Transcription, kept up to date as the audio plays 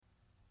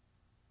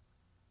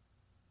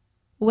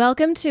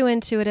Welcome to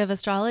Intuitive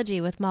Astrology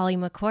with Molly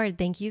McCord.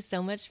 Thank you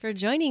so much for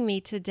joining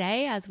me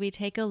today as we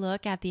take a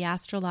look at the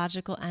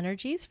astrological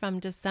energies from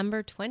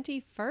December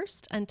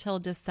 21st until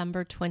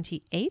December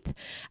 28th,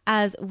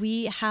 as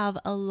we have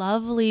a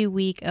lovely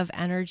week of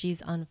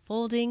energies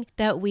unfolding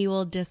that we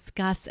will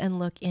discuss and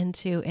look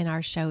into in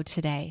our show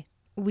today.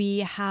 We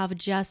have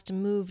just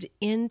moved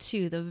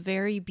into the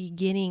very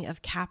beginning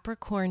of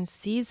Capricorn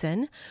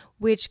season,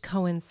 which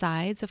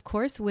coincides, of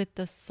course, with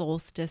the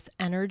solstice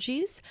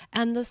energies.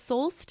 And the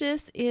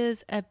solstice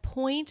is a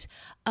point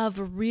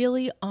of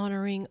really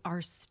honoring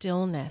our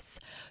stillness,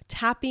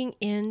 tapping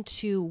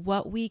into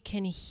what we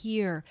can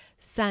hear,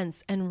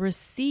 sense, and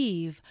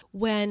receive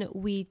when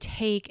we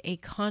take a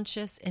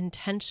conscious,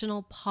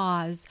 intentional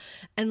pause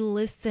and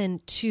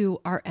listen to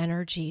our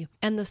energy.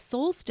 And the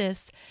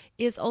solstice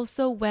is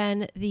also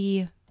when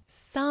the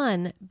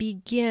sun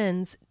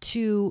begins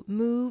to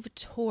move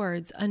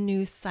towards a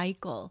new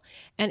cycle.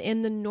 And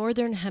in the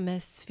northern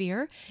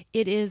hemisphere,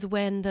 it is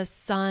when the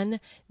sun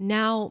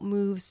now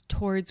moves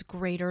towards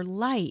greater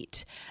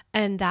light.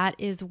 And that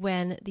is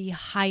when the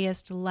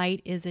highest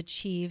light is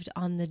achieved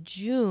on the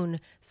June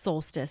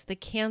solstice, the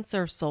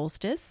Cancer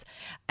solstice.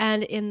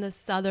 And in the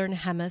southern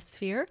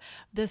hemisphere,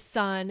 the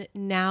sun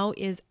now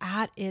is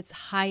at its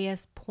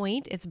highest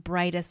point, its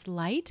brightest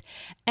light,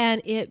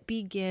 and it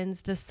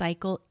begins the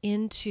cycle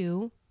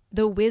into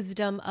the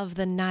wisdom of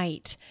the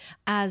night,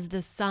 as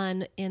the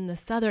sun in the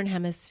southern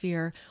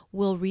hemisphere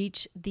will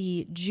reach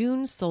the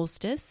June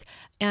solstice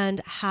and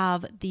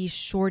have the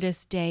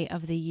shortest day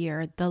of the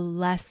year, the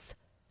less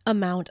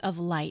amount of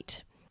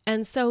light.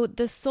 And so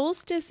the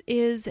solstice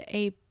is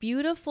a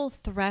beautiful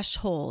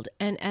threshold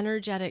and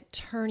energetic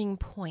turning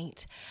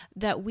point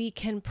that we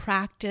can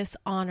practice,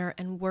 honor,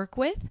 and work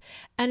with.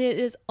 And it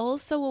is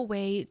also a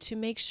way to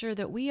make sure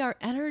that we are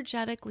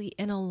energetically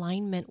in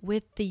alignment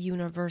with the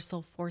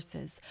universal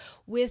forces,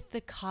 with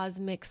the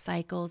cosmic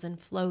cycles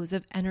and flows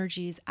of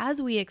energies as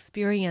we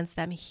experience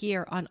them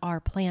here on our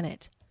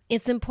planet.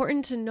 It's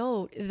important to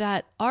note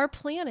that our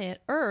planet,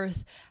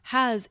 Earth,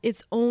 has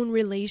its own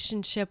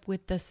relationship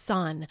with the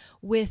sun,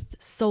 with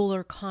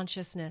solar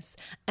consciousness,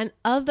 and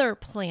other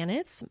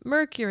planets,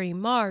 Mercury,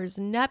 Mars,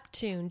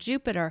 Neptune,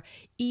 Jupiter,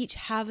 each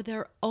have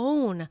their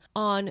own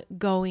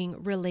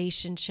ongoing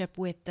relationship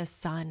with the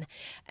sun.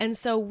 And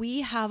so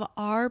we have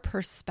our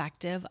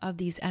perspective of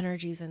these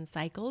energies and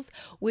cycles,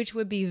 which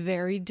would be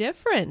very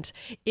different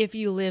if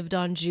you lived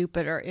on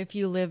Jupiter, if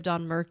you lived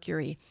on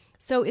Mercury.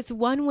 So it's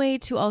one way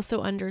to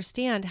also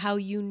understand how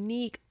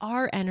unique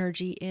our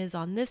energy is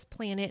on this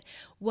planet,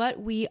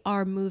 what we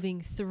are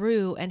moving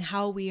through, and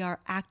how we are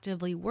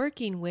actively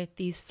working with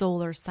these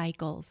solar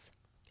cycles.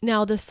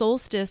 Now, the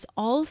solstice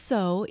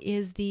also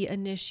is the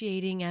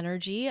initiating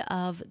energy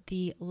of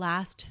the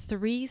last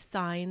three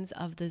signs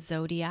of the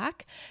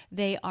zodiac.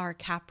 They are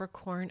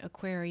Capricorn,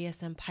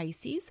 Aquarius, and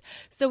Pisces.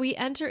 So we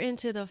enter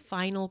into the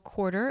final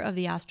quarter of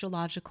the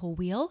astrological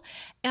wheel,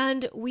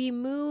 and we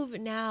move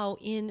now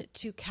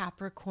into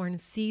Capricorn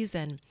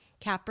season.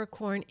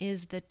 Capricorn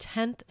is the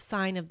 10th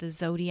sign of the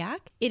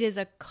zodiac. It is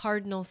a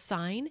cardinal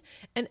sign,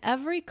 and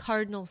every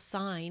cardinal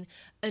sign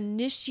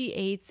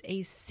initiates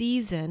a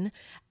season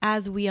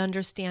as we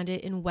understand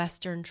it in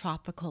Western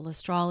tropical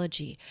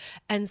astrology.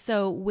 And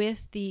so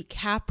with the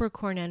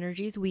Capricorn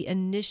energies, we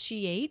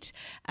initiate,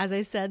 as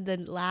I said, the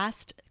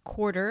last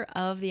quarter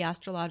of the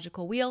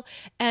astrological wheel,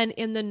 and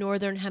in the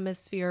northern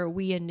hemisphere,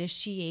 we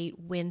initiate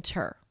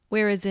winter.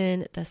 Whereas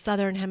in the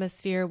southern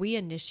hemisphere, we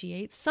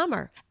initiate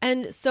summer.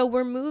 And so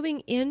we're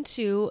moving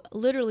into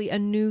literally a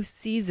new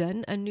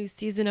season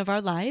of our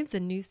lives, a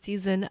new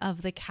season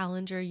of the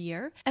calendar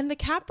year. And the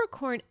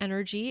Capricorn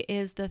energy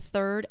is the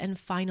third and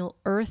final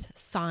earth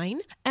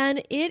sign.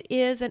 And it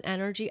is an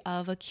energy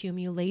of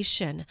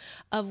accumulation,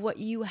 of what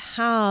you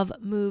have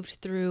moved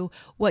through,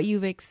 what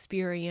you've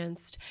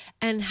experienced,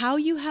 and how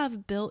you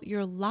have built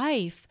your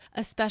life,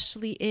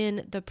 especially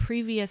in the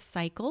previous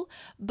cycle.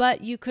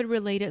 But you could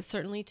relate it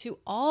certainly to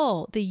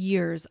all the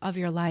years of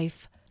your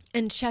life,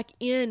 and check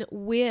in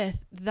with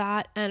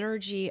that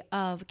energy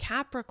of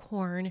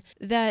Capricorn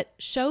that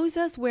shows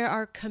us where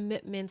our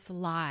commitments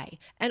lie.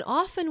 And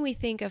often we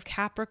think of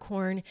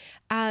Capricorn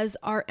as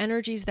our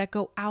energies that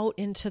go out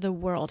into the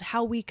world,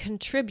 how we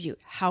contribute,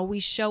 how we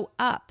show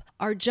up,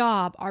 our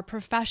job, our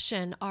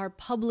profession, our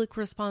public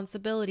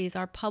responsibilities,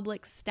 our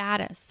public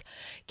status.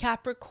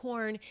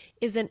 Capricorn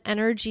is an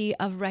energy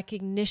of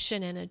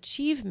recognition and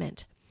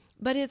achievement.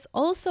 But it's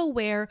also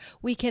where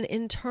we can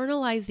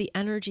internalize the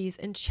energies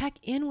and check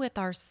in with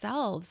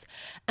ourselves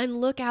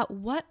and look at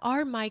what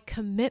are my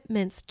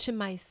commitments to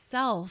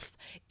myself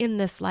in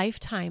this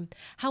lifetime?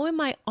 How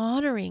am I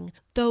honoring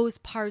those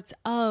parts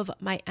of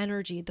my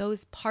energy,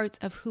 those parts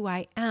of who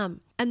I am?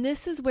 And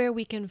this is where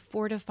we can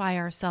fortify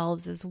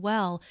ourselves as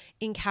well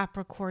in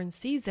Capricorn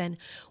season,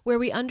 where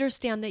we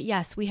understand that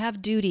yes, we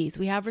have duties,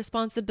 we have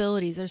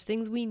responsibilities, there's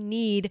things we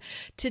need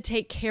to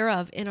take care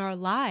of in our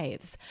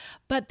lives.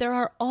 But there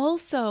are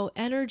also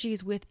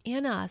energies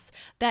within us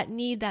that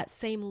need that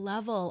same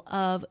level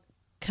of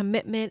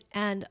commitment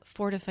and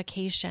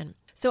fortification.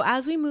 So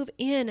as we move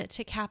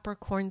into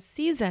Capricorn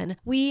season,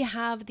 we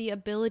have the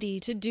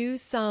ability to do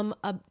some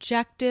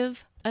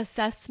objective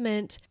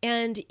assessment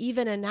and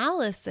even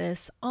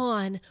analysis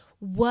on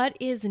what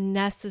is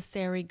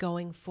necessary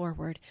going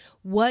forward.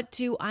 What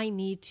do I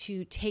need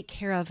to take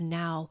care of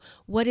now?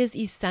 What is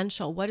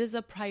essential? What is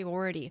a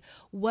priority?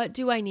 What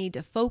do I need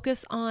to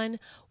focus on?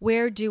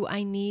 Where do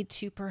I need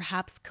to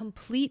perhaps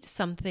complete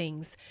some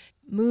things?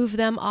 Move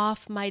them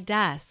off my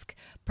desk.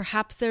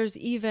 Perhaps there's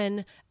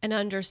even an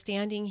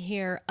understanding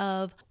here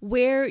of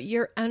where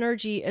your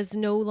energy is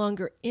no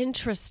longer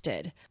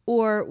interested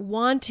or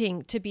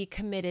wanting to be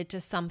committed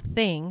to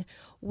something,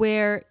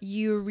 where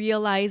you're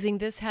realizing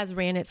this has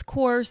ran its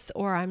course,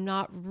 or I'm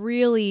not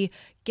really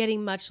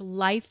getting much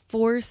life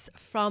force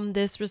from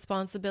this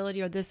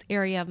responsibility or this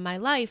area of my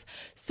life.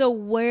 So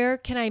where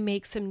can I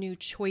make some new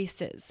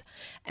choices?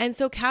 And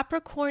so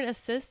Capricorn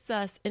assists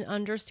us in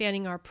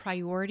understanding our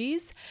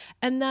priorities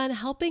and then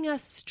helping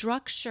us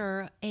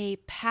structure a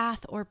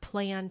path or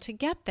plan to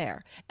get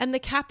there. And the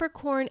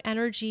Capricorn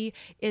energy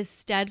is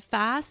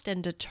steadfast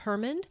and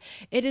determined.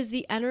 It is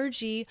the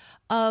energy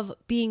of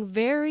being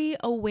very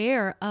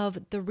aware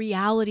of the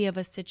reality of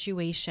a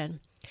situation.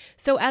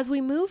 So as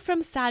we move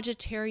from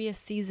Sagittarius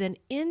season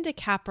into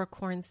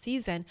Capricorn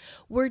season,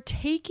 we're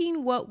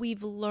taking what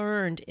we've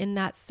learned in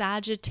that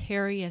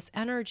Sagittarius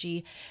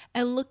energy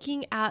and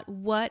looking at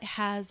what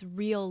has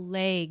real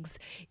legs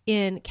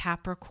in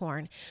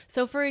Capricorn.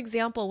 So for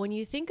example, when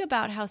you think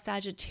about how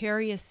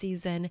Sagittarius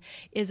season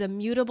is a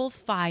mutable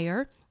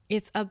fire,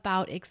 it's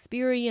about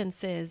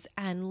experiences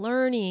and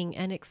learning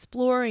and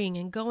exploring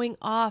and going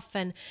off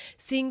and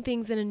seeing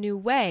things in a new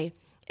way.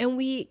 And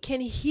we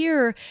can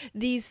hear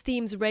these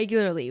themes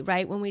regularly,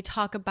 right, when we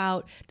talk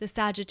about the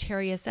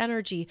Sagittarius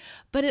energy.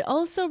 But it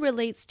also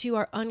relates to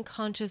our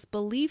unconscious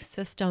belief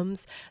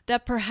systems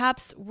that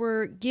perhaps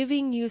were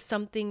giving you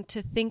something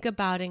to think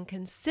about and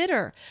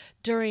consider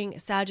during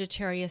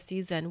Sagittarius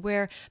season,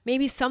 where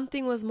maybe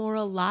something was more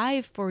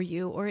alive for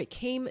you or it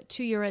came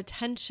to your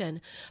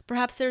attention.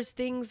 Perhaps there's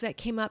things that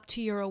came up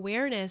to your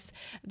awareness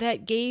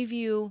that gave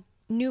you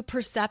new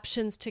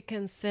perceptions to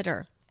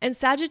consider. And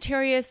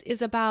Sagittarius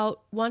is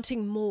about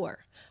wanting more.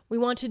 We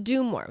want to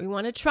do more. We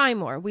want to try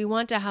more. We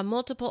want to have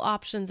multiple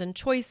options and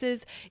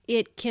choices.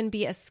 It can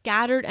be a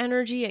scattered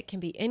energy. It can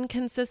be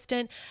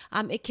inconsistent.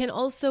 It can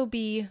also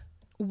be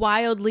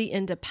wildly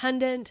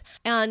independent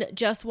and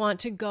just want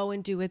to go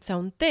and do its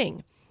own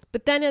thing.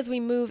 But then as we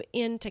move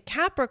into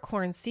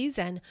Capricorn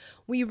season,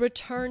 we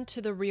return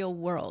to the real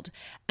world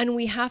and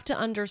we have to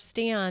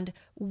understand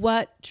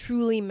what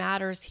truly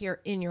matters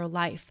here in your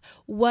life.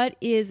 What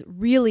is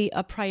really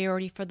a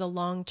priority for the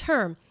long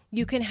term?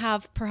 You can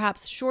have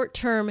perhaps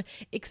short-term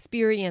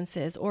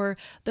experiences or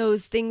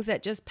those things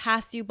that just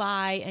pass you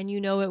by and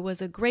you know it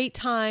was a great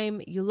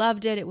time, you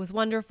loved it, it was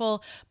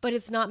wonderful, but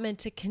it's not meant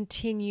to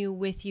continue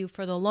with you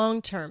for the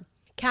long term.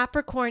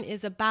 Capricorn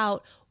is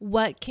about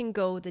what can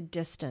go the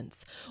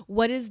distance,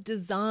 what is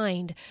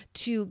designed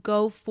to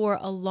go for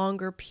a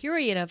longer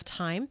period of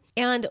time,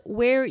 and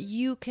where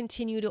you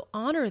continue to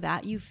honor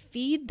that, you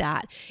feed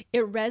that.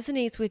 It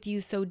resonates with you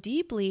so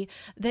deeply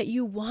that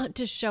you want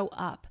to show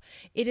up.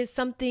 It is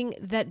something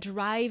that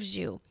drives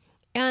you.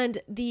 And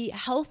the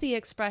healthy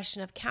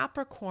expression of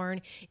Capricorn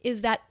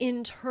is that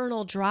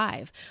internal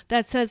drive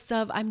that says,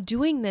 I'm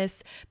doing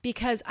this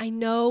because I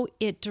know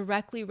it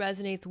directly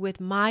resonates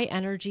with my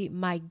energy,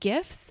 my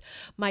gifts,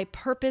 my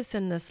purpose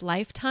in this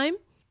lifetime.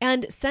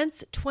 And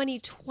since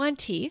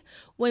 2020,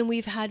 when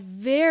we've had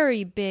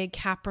very big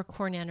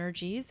Capricorn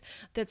energies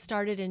that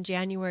started in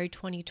January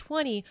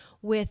 2020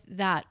 with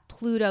that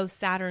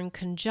Pluto-Saturn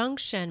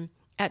conjunction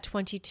at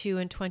 22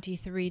 and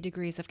 23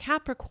 degrees of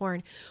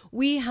Capricorn,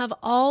 we have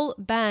all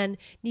been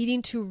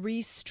needing to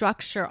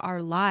restructure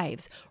our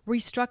lives,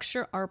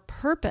 restructure our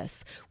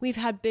purpose. We've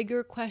had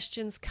bigger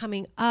questions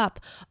coming up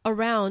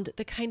around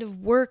the kind of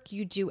work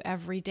you do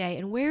every day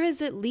and where is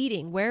it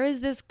leading? Where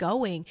is this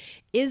going?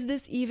 Is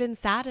this even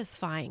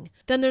satisfying?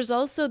 Then there's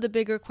also the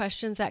bigger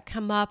questions that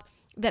come up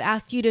that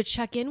ask you to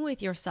check in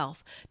with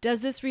yourself.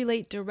 Does this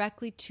relate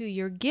directly to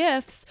your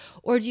gifts,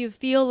 or do you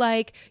feel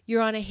like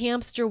you're on a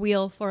hamster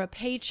wheel for a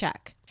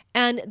paycheck?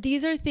 And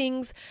these are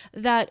things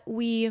that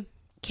we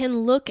can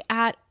look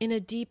at in a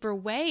deeper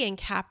way in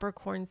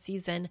Capricorn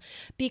season,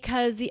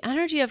 because the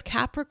energy of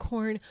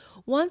Capricorn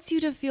wants you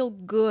to feel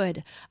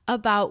good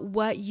about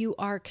what you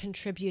are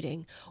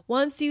contributing,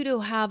 wants you to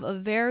have a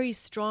very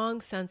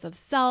strong sense of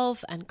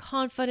self and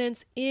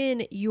confidence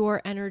in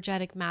your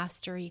energetic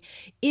mastery,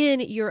 in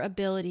your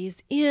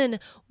abilities, in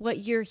what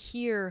you're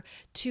here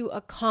to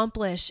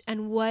accomplish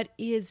and what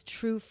is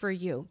true for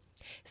you.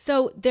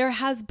 So there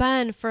has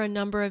been for a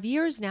number of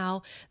years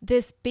now,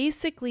 this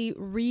basically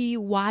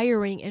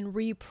rewiring and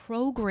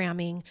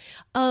reprogramming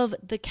of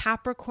the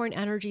Capricorn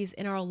energies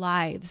in our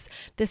lives.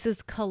 This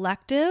is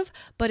collective,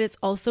 but it's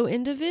also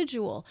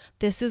individual.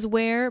 This is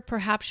where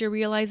perhaps you're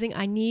realizing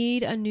I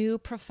need a new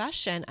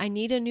profession, I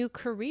need a new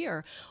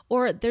career,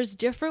 or there's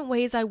different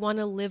ways I want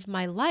to live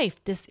my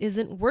life. This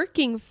isn't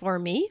working for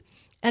me.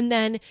 And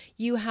then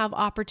you have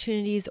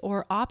opportunities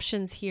or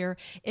options here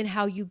in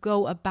how you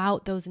go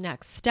about those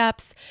next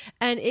steps.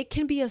 And it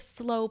can be a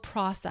slow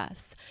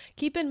process.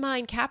 Keep in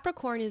mind,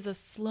 Capricorn is a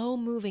slow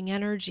moving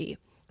energy.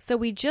 So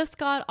we just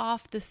got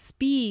off the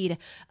speed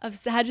of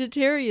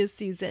Sagittarius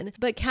season,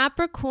 but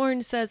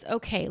Capricorn says,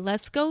 okay,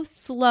 let's go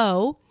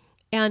slow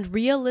and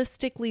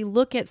realistically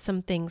look at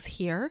some things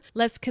here.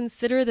 Let's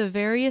consider the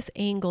various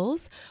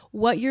angles,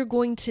 what you're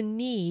going to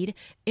need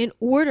in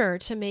order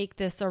to make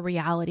this a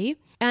reality.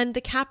 And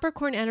the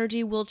Capricorn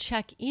energy will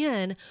check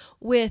in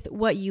with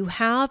what you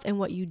have and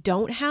what you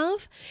don't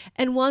have,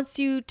 and wants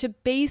you to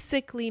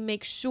basically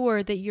make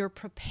sure that you're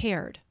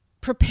prepared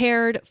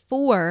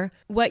for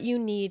what you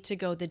need to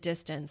go the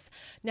distance.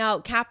 Now,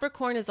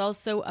 Capricorn is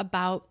also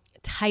about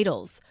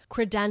titles,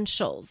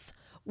 credentials,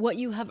 what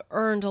you have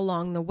earned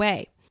along the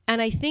way.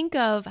 And I think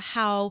of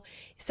how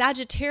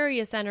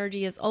Sagittarius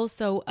energy is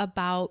also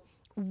about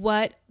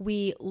what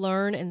we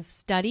learn and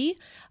study.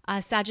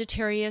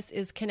 Sagittarius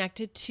is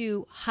connected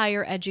to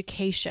higher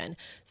education.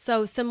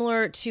 So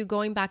similar to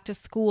going back to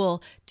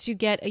school to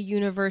get a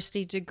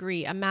university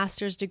degree, a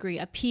master's degree,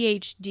 a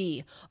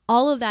PhD,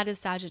 all of that is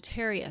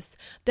Sagittarius.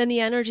 Then the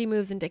energy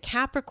moves into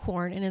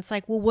Capricorn and it's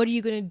like, well, what are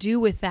you going to do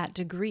with that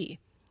degree?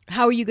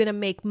 How are you going to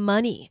make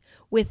money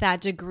with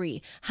that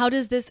degree? How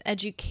does this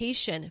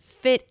education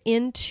fit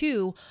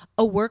into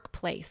a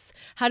workplace?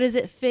 How does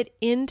it fit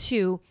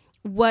into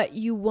what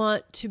you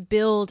want to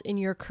build in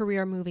your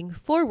career moving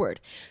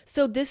forward?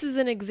 So this is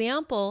an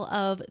example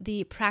of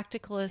the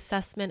practical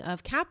assessment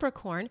of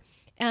Capricorn.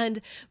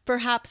 And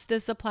perhaps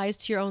this applies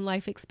to your own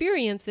life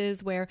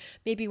experiences where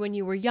maybe when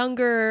you were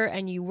younger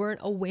and you weren't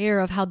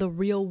aware of how the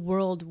real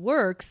world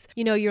works,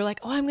 you're like,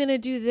 oh, I'm going to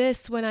do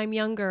this when I'm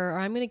younger, or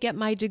I'm going to get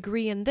my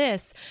degree in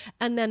this.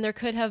 And then there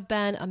could have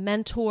been a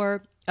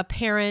mentor, a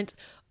parent,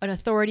 an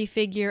authority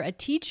figure, a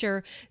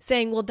teacher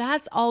saying, well,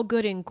 that's all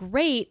good and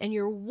great, and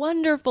you're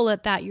wonderful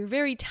at that. You're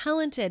very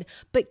talented,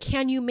 but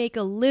can you make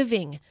a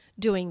living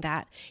doing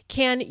that?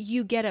 Can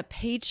you get a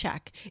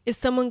paycheck? Is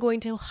someone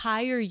going to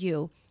hire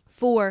you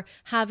for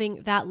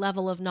having that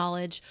level of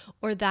knowledge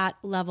or that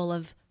level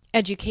of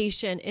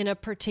education in a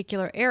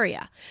particular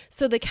area?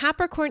 So the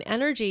Capricorn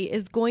energy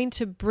is going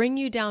to bring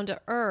you down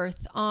to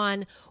earth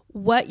on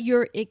what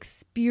your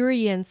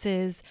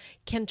experiences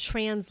can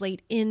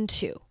translate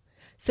into.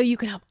 So you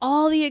can have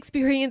all the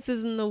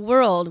experiences in the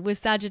world with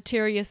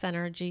Sagittarius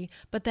energy,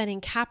 but then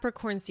in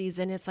Capricorn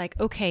season, it's like,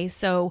 okay,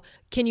 so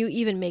can you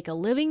even make a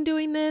living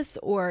doing this?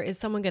 Or is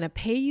someone going to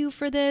pay you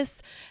for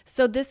this?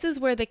 So this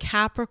is where the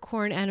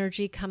Capricorn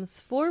energy comes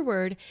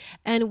forward,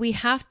 and we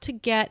have to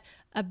get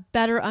a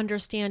better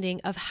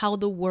understanding of how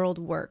the world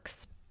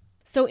works.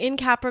 So in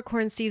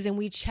Capricorn season,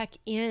 we check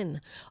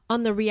in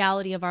on the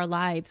reality of our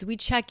lives. We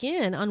check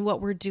in on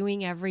what we're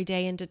doing every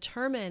day and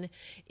determine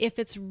if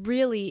it's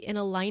really in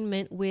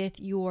alignment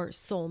with your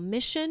soul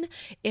mission,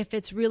 if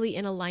it's really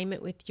in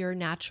alignment with your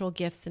natural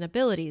gifts and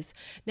abilities.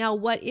 Now,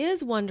 what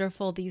is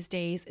wonderful these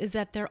days is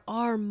that there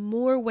are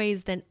more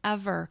ways than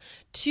ever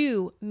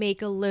to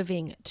make a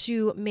living,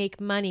 to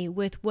make money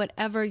with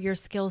whatever your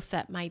skill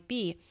set might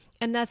be.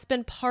 And that's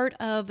been part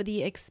of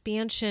the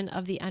expansion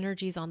of the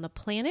energies on the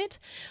planet.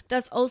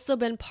 That's also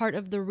been part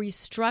of the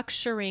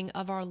restructuring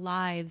of our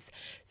lives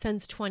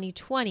since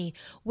 2020,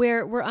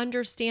 where we're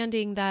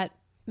understanding that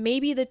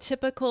maybe the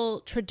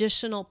typical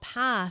traditional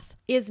path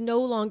is no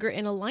longer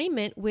in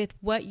alignment with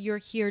what you're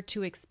here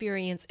to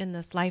experience in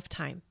this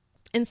lifetime.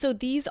 And so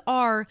these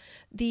are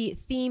the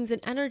themes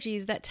and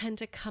energies that tend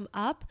to come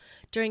up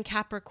during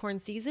Capricorn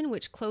season,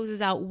 which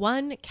closes out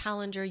one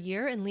calendar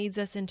year and leads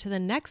us into the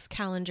next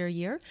calendar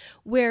year,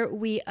 where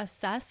we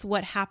assess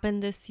what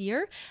happened this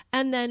year,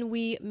 and then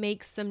we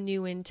make some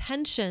new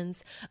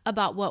intentions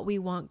about what we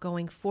want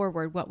going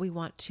forward, what we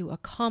want to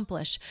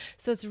accomplish.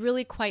 So it's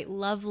really quite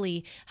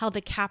lovely how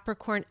the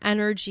Capricorn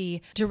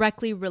energy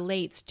directly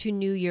relates to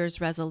New Year's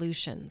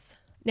resolutions.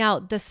 Now,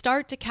 the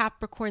start to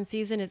Capricorn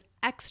season is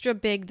extra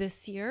big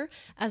this year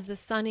as the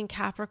sun in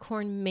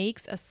Capricorn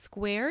makes a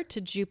square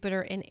to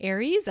Jupiter in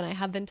Aries. And I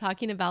have been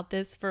talking about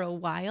this for a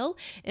while.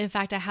 In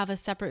fact, I have a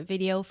separate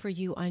video for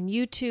you on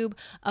YouTube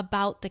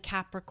about the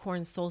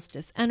Capricorn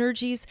solstice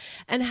energies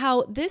and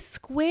how this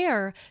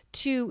square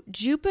to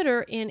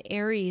Jupiter in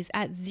Aries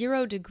at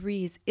 0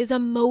 degrees is a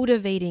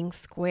motivating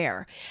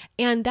square.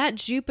 And that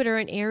Jupiter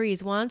in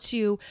Aries wants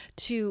you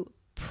to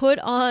put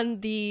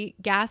on the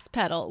gas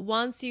pedal,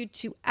 wants you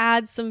to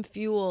add some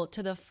fuel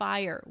to the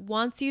fire,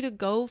 wants you to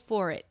go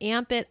for it,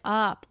 amp it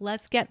up.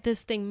 Let's get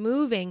this thing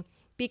moving,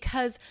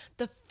 because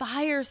the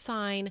fire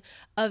sign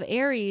of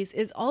Aries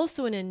is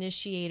also an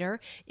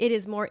initiator. It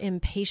is more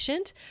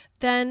impatient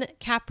than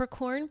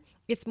Capricorn.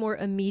 It's more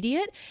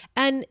immediate,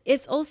 and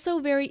it's also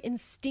very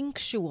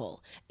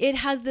instinctual. It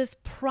has this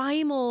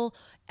primal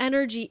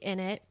energy in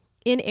it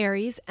in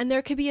Aries, and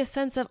there could be a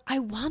sense of, I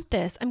want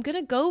this, I'm going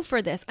to go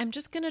for this, I'm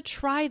just going to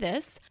try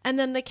this. And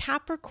then the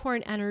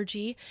Capricorn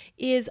energy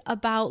is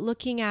about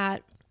looking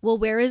at, well,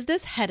 where is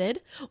this headed?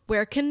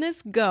 Where can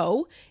this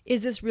go?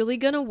 Is this really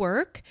going to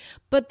work?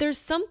 But there's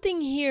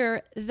something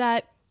here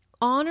that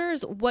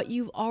honors what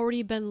you've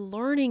already been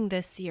learning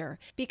this year,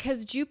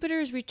 because Jupiter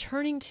is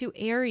returning to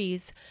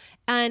Aries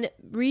and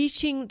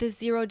reaching the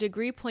 0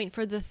 degree point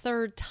for the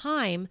third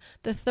time,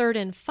 the third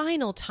and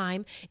final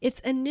time. It's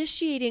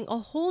initiating a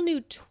whole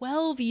new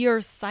 12-year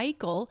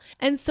cycle.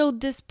 And so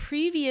this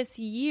previous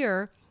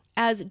year,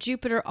 as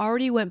Jupiter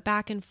already went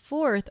back and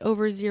forth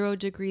over 0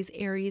 degrees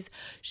Aries,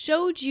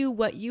 showed you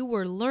what you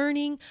were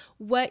learning,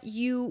 what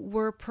you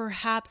were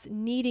perhaps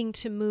needing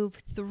to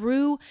move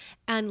through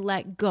and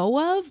let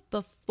go of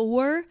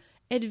before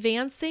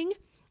advancing.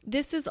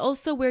 This is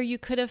also where you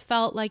could have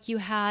felt like you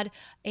had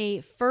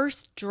a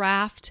first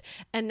draft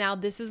and now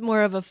this is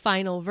more of a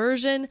final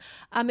version.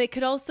 It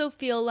could also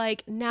feel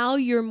like now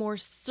you're more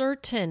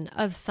certain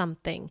of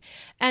something.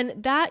 And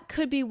that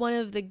could be one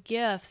of the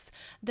gifts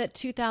that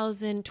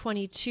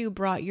 2022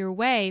 brought your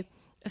way,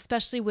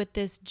 especially with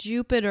this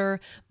Jupiter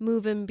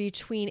moving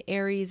between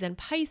Aries and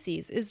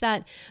Pisces, is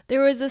that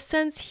there was a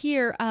sense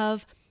here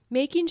of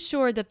making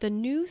sure that the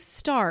new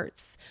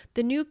starts,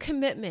 the new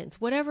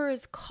commitments, whatever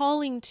is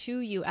calling to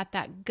you at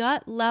that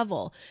gut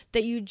level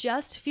that you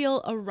just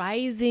feel a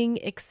rising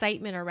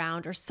excitement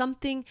around or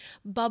something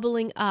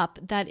bubbling up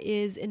that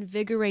is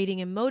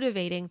invigorating and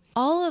motivating,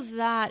 all of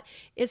that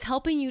is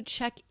helping you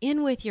check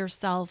in with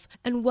yourself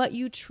and what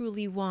you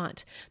truly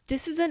want.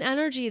 This is an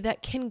energy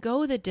that can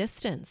go the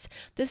distance.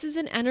 This is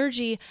an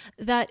energy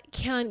that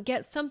can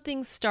get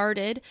something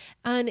started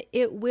and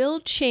it will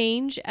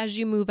change as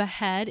you move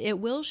ahead. It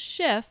will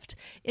shift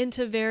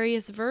into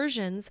various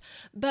versions,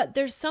 but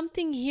there's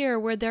something here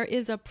where there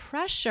is a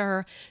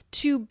pressure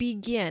to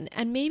begin.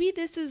 And maybe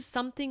this is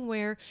something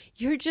where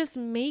you're just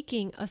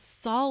making a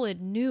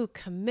solid new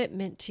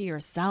commitment to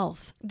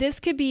yourself. This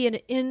could be an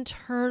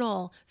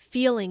internal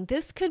feeling.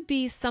 This could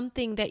be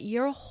something that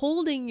you're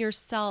holding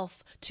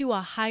yourself to a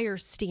higher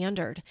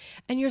standard.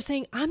 And you're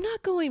saying, I'm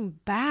not going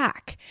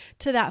back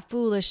to that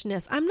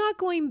foolishness. I'm not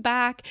going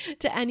back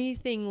to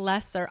anything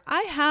lesser.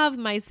 I have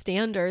my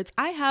standards.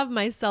 I have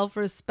my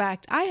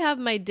self-respect. I have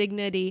my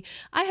dignity.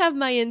 I have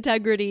my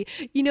integrity.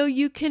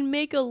 You can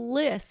make a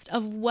list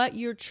of what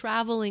you're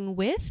traveling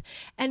with.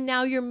 And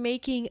now you're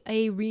making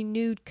a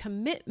renewed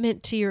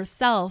commitment to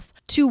yourself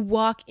to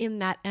walk in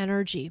that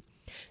energy.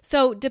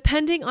 So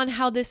depending on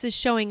how this is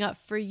showing up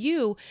for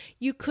you,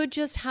 you could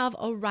just have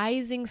a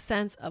rising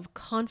sense of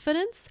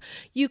confidence.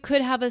 You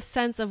could have a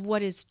sense of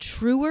what is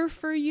truer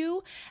for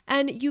you.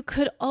 And you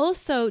could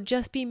also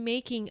just be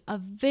making a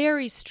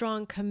very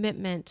strong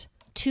commitment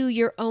to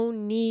your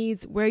own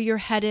needs, where you're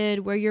headed,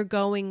 where you're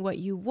going, what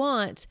you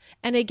want.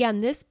 And again,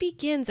 this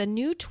begins a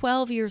new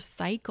 12-year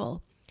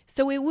cycle.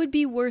 So it would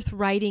be worth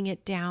writing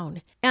it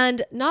down.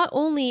 And not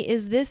only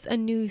is this a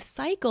new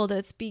cycle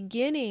that's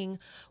beginning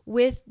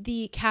with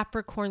the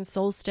Capricorn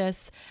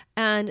solstice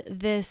and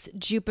this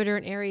Jupiter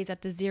in Aries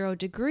at the 0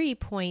 degree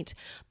point,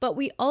 but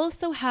we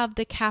also have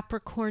the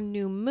Capricorn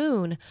new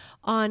moon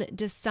on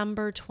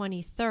December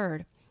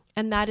 23rd.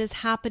 And that is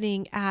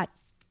happening at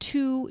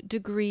 2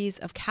 degrees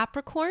of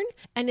Capricorn,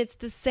 and it's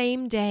the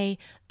same day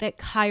that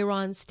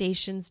Chiron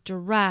stations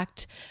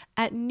direct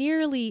at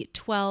nearly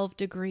 12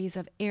 degrees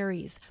of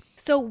Aries.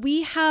 So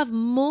we have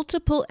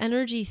multiple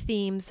energy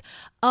themes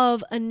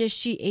of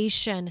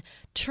initiation,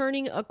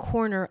 turning a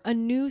corner, a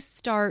new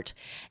start,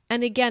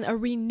 and again, a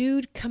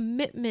renewed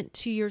commitment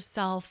to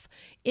yourself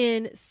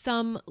in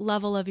some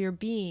level of your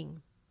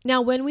being. Now,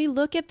 when we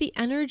look at the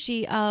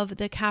energy of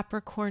the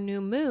Capricorn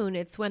new moon,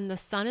 it's when the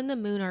sun and the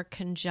moon are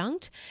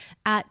conjunct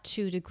at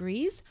 2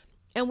 degrees.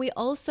 And we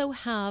also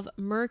have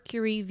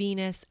Mercury,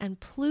 Venus,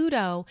 and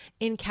Pluto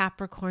in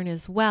Capricorn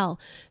as well.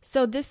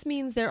 So this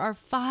means there are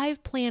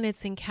 5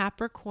 planets in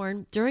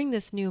Capricorn during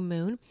this new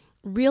moon,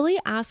 really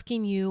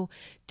asking you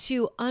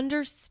to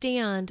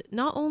understand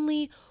not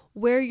only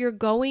where you're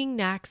going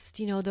next,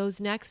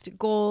 those next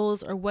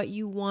goals or what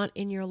you want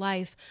in your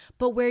life,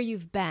 but where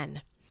you've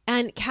been.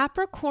 And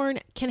Capricorn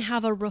can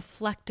have a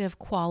reflective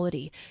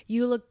quality.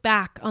 You look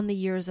back on the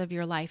years of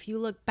your life. You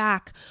look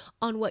back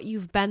on what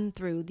you've been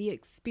through, the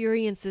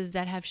experiences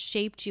that have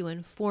shaped you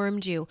and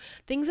formed you,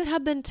 things that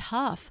have been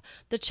tough,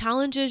 the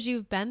challenges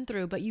you've been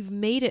through, but you've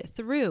made it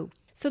through.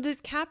 So this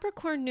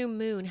Capricorn new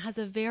moon has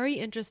a very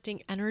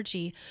interesting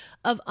energy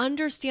of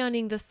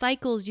understanding the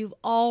cycles you've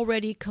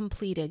already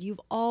completed,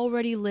 you've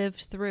already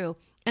lived through.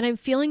 And I'm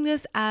feeling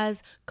this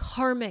as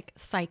karmic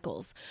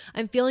cycles.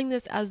 I'm feeling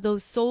this as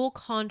those soul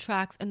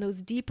contracts and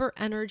those deeper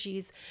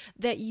energies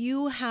that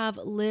you have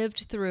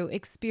lived through,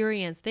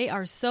 experienced. They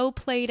are so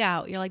played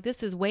out. You're like,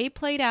 this is way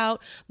played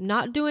out. I'm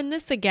not doing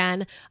this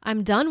again.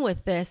 I'm done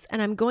with this.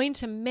 And I'm going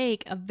to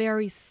make a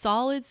very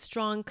solid,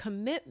 strong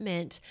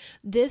commitment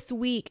this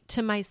week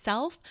to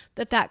myself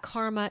that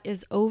karma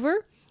is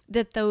over,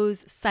 that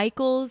those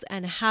cycles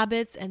and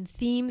habits and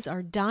themes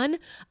are done.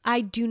 I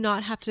do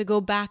not have to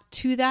go back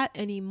to that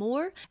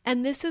anymore.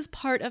 And this is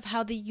part of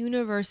how the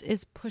universe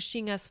is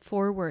pushing us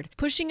forward,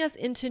 pushing us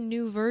into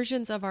new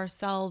versions of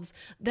ourselves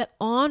that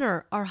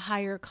honor our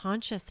higher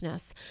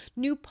consciousness,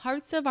 new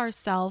parts of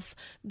ourselves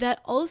that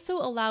also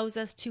allows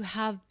us to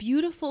have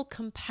beautiful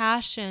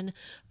compassion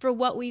for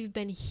what we've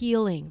been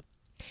healing.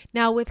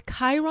 Now, with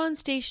Chiron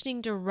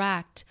stationing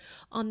direct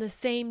on the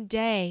same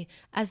day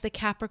as the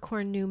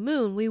Capricorn new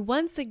moon, we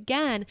once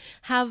again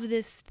have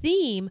this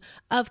theme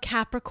of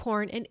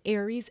Capricorn and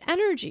Aries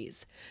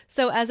energies.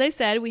 So as I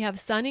said, we have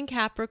Sun in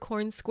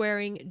Capricorn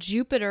squaring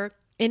Jupiter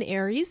in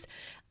Aries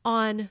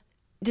on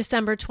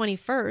December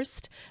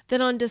 21st.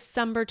 Then on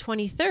December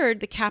 23rd,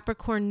 the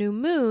Capricorn new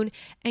moon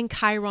and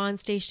Chiron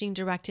stationing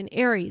direct in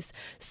Aries.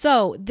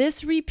 So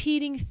this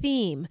repeating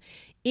theme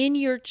in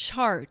your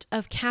chart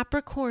of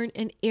Capricorn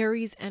and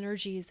Aries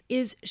energies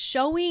is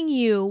showing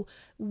you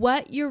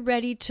what you're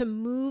ready to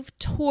move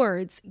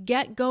towards,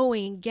 get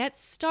going, get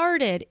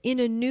started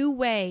in a new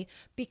way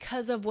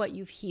because of what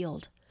you've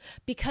healed,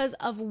 because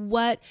of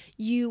what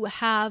you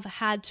have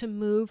had to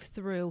move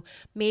through.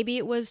 Maybe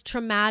it was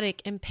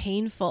traumatic and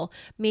painful.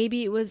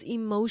 Maybe it was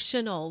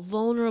emotional,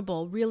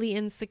 vulnerable, really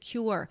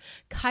insecure.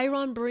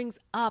 Chiron brings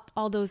up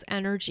all those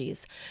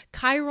energies.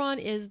 Chiron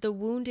is the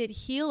wounded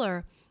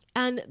healer.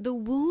 And the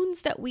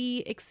wounds that we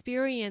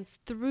experience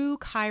through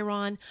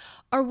Chiron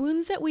are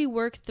wounds that we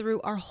work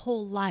through our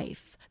whole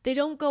life. They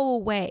don't go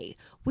away.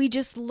 We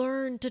just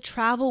learn to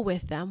travel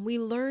with them. We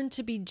learn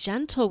to be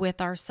gentle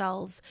with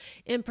ourselves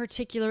in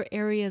particular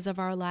areas of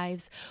our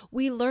lives.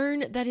 We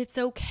learn that it's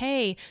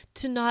okay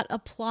to not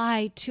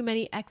apply too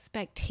many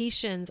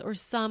expectations or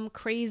some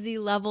crazy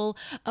level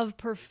of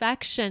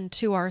perfection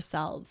to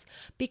ourselves,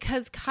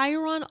 because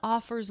Chiron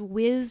offers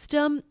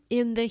wisdom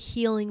in the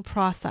healing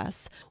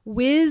process,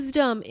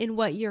 wisdom in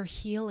what you're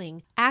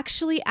healing,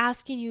 actually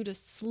asking you to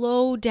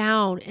slow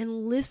down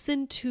and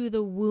listen to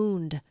the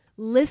wound.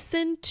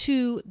 Listen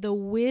to the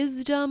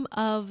wisdom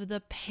of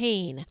the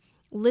pain.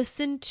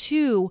 Listen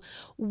to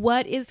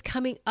what is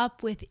coming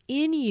up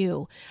within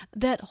you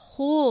that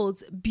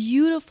holds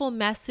beautiful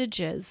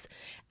messages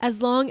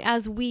as long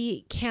as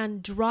we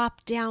can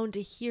drop down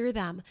to hear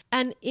them.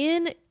 And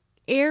in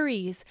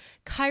Aries,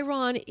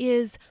 Chiron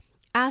is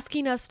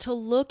asking us to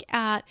look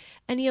at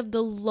any of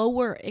the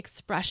lower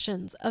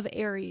expressions of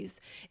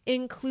Aries,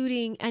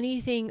 including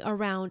anything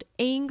around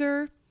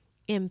anger,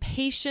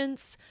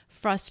 impatience,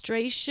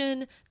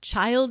 frustration,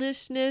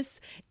 childishness,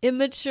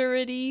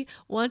 immaturity,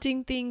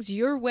 wanting things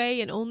your way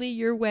and only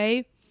your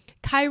way.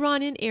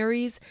 Chiron in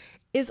Aries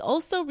is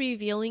also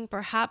revealing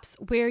perhaps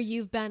where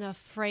you've been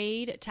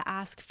afraid to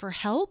ask for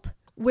help,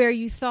 where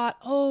you thought,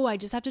 oh, I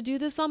just have to do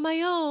this on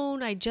my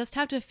own. I just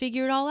have to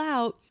figure it all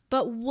out.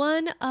 But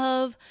one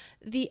of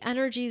the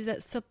energies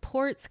that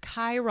supports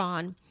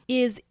Chiron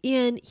is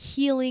in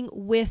healing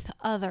with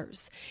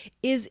others,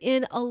 is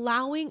in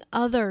allowing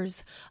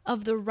others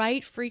of the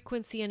right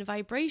frequency and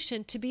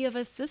vibration to be of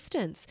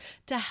assistance,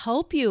 to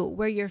help you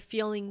where you're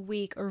feeling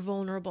weak or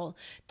vulnerable,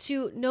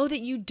 to know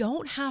that you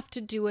don't have to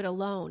do it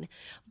alone.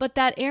 But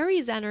that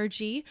Aries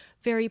energy,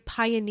 very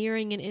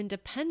pioneering and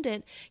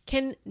independent,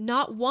 can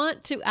not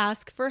want to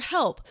ask for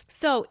help.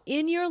 So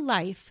in your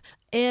life,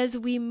 as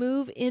we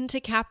move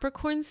into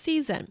Capricorn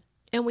season,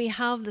 and we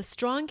have the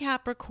strong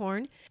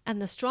Capricorn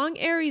and the strong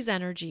Aries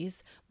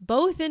energies,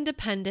 both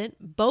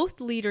independent,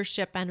 both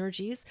leadership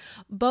energies,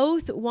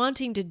 both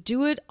wanting to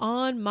do it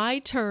on my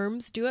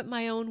terms, do it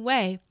my own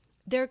way.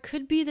 There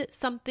could be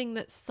something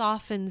that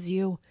softens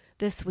you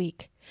this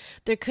week.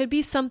 There could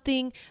be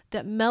something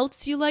that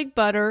melts you like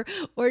butter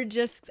or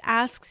just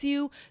asks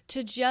you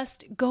to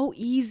just go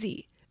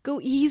easy. Go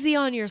easy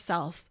on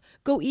yourself.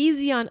 Go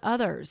easy on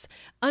others.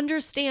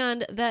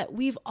 Understand that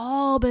we've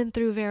all been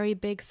through very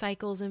big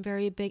cycles and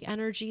very big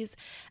energies,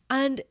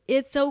 and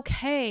it's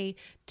okay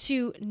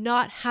to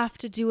not have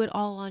to do it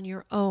all on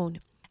your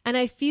own. And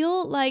I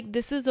feel like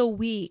this is a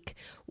week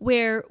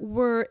where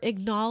we're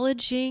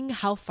acknowledging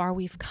how far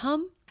we've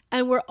come,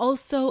 and we're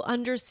also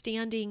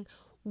understanding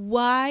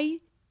why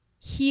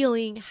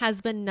healing has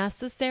been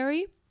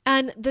necessary.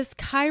 And this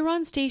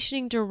Chiron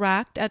stationing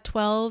direct at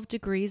 12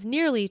 degrees,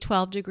 nearly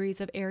 12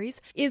 degrees of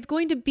Aries, is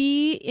going to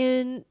be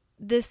in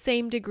this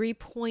same degree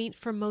point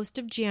for most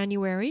of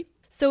January.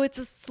 So it's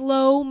a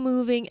slow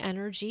moving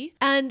energy,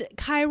 and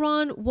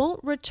Chiron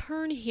won't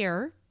return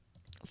here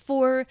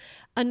for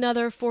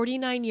another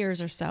 49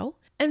 years or so.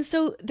 And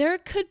so there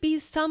could be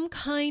some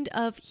kind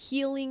of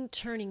healing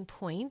turning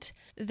point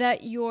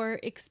that you're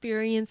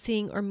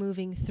experiencing or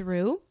moving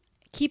through.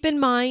 Keep in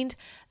mind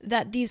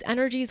that these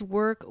energies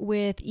work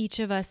with each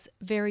of us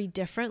very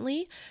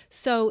differently.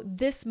 So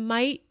this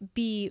might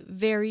be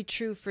very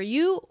true for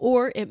you,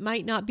 or it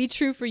might not be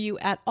true for you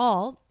at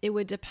all. It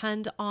would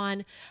depend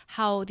on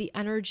how the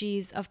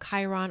energies of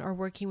Chiron are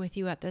working with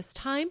you at this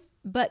time.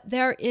 But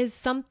there is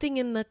something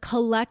in the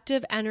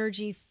collective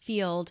energy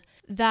field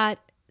that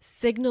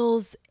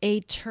signals a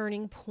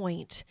turning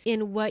point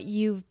in what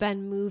you've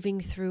been moving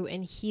through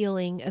and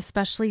healing,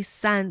 especially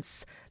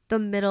since the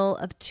middle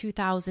of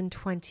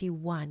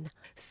 2021.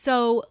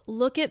 So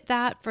look at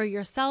that for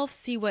yourself,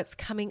 see what's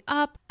coming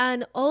up.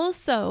 And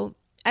also,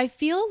 I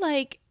feel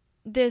like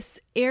this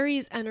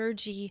Aries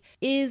energy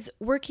is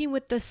working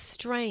with the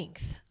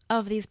strength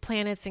of these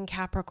planets in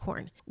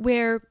Capricorn,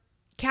 where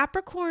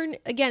Capricorn,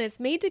 again, it's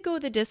made to go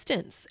the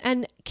distance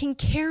and can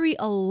carry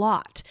a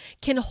lot,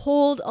 can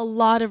hold a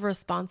lot of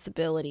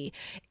responsibility.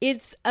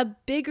 It's a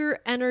bigger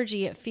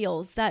energy, it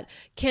feels, that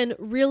can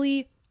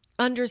really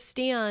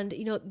understand,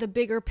 the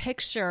bigger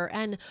picture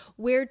and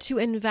where to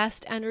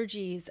invest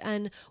energies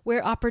and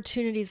where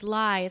opportunities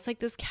lie. It's like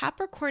this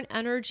Capricorn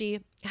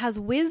energy has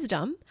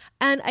wisdom,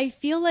 and I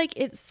feel like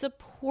it's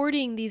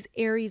supporting these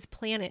Aries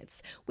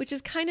planets, which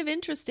is kind of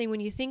interesting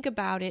when you think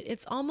about it.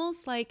 It's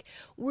almost like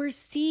we're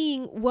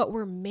seeing what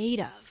we're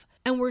made of.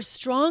 And we're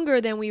stronger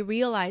than we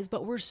realize,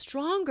 but we're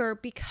stronger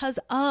because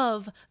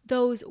of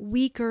those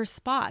weaker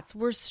spots.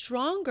 We're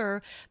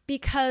stronger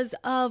because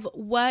of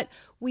what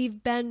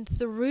we've been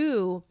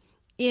through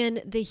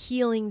in the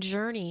healing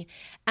journey.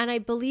 And I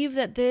believe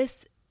that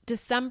this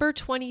December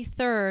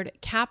 23rd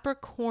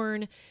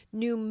Capricorn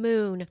new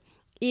moon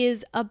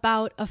is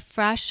about a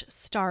fresh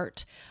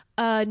start,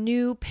 a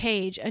new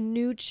page, a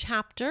new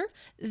chapter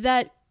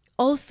that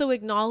also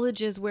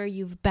acknowledges where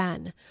you've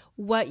been,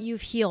 what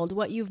you've healed,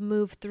 what you've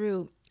moved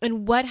through,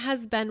 and what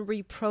has been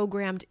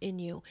reprogrammed in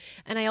you.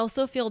 And I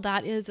also feel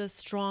that is a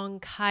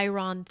strong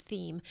Chiron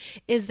theme,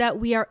 is that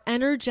we are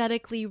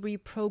energetically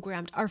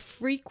reprogrammed. Our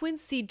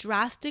frequency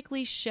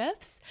drastically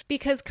shifts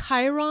because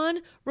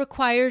Chiron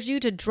requires you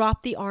to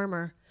drop the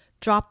armor,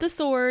 drop the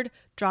sword,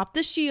 drop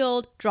the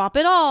shield, drop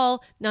it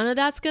all. None of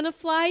that's going to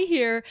fly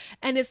here.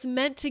 And it's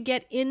meant to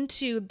get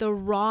into the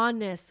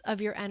rawness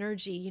of your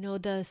energy,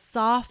 the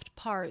soft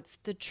parts,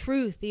 the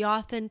truth, the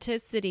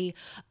authenticity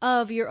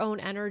of your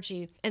own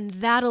energy. And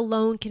that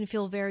alone can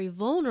feel very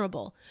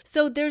vulnerable.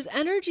 So there's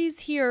energies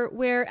here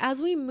where as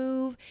we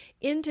move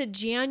into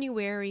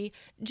January,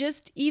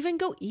 just even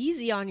go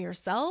easy on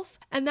yourself.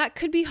 And that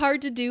could be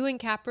hard to do in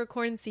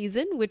Capricorn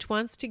season, which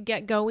wants to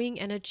get going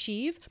and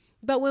achieve.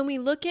 But when we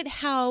look at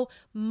how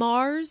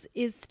Mars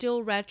is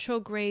still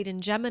retrograde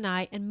in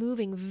Gemini and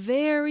moving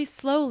very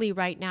slowly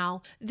right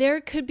now,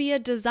 there could be a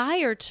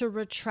desire to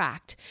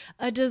retract,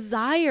 a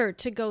desire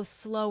to go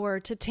slower,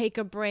 to take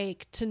a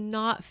break, to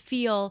not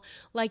feel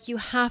like you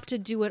have to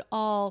do it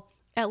all,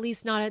 at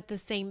least not at the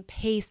same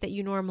pace that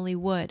you normally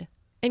would.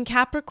 And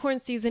Capricorn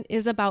season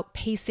is about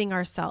pacing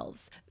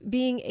ourselves,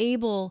 being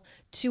able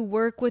to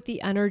work with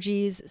the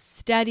energies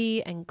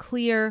steady and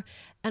clear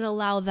and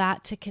allow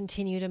that to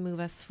continue to move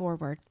us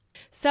forward.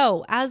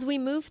 So as we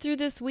move through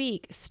this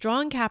week,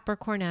 strong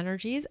Capricorn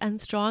energies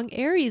and strong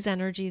Aries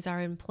energies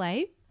are in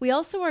play. We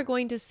also are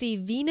going to see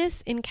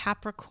Venus in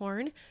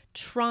Capricorn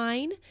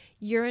trine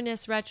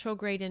Uranus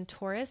retrograde in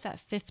Taurus at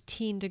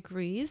 15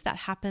 degrees. That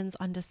happens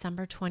on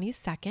December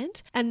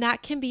 22nd. And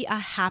that can be a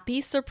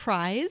happy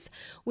surprise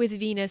with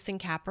Venus in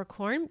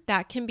Capricorn.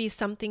 That can be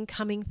something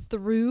coming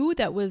through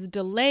that was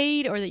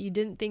delayed or that you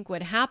didn't think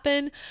would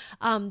happen.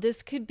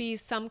 This could be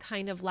some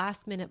kind of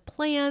last minute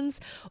plans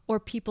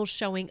or people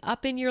showing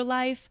up in your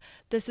life.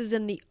 This is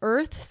in the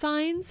earth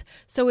signs,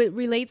 so it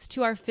relates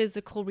to our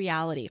physical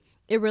reality.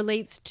 It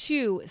relates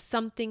to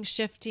something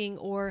shifting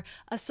or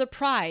a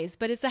surprise,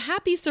 but it's a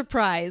happy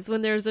surprise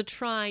when there's a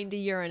trine to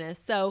Uranus.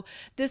 So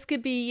this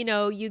could be,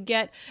 you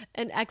get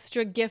an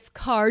extra gift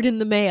card in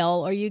the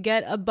mail, or you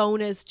get a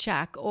bonus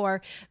check,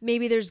 or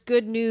maybe there's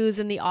good news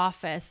in the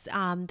office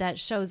that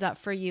shows up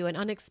for you, an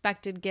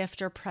unexpected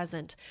gift or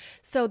present.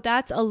 So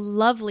that's a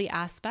lovely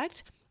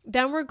aspect.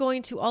 Then we're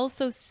going to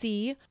also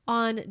see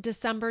on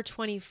December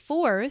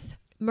 24th,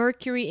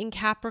 Mercury in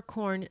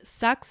Capricorn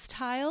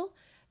sextile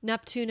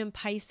Neptune in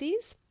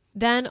Pisces.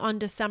 Then on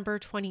December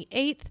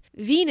 28th,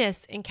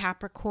 Venus in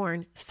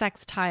Capricorn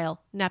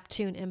sextile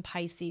Neptune in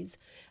Pisces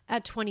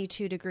at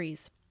 22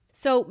 degrees.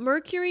 So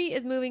Mercury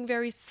is moving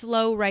very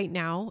slow right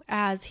now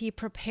as he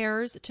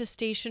prepares to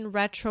station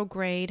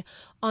retrograde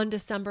on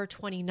December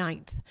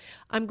 29th.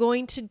 I'm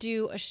going to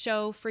do a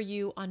show for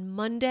you on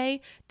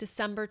Monday,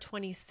 December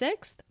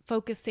 26th,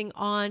 focusing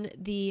on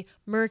the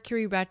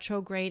Mercury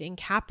retrograde in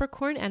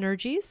Capricorn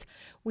energies.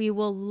 We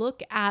will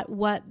look at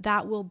what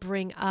that will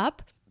bring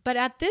up. But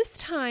at this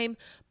time,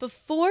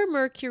 before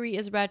Mercury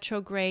is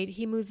retrograde,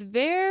 he moves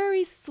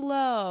very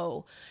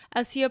slow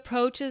as he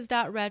approaches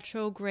that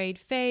retrograde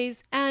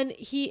phase, and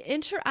he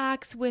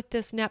interacts with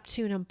this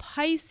Neptune and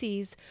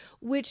Pisces,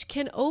 which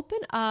can open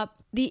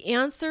up the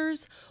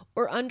answers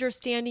or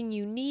understanding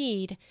you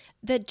need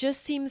that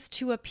just seems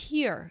to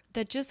appear,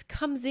 that just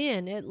comes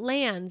in, it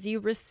lands, you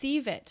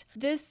receive it.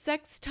 This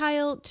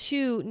sextile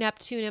to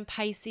Neptune and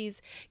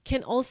Pisces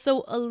can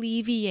also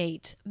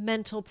alleviate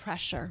mental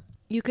pressure.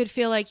 You could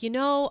feel like,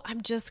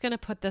 I'm just going to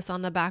put this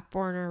on the back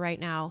burner right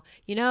now.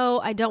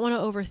 I don't want to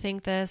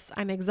overthink this.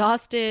 I'm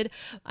exhausted.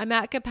 I'm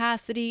at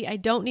capacity. I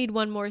don't need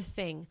one more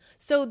thing.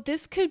 So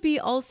this could be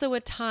also a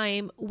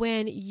time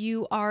when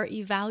you are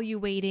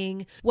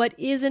evaluating what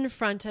is in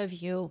front of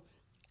you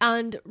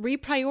and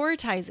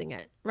reprioritizing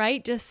it,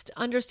 right? Just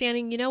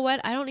understanding,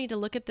 I don't need to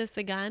look at this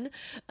again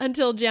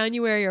until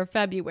January or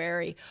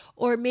February.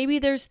 Or maybe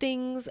there's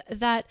things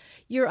that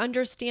you're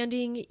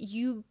understanding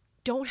you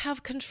don't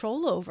have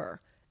control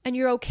over, and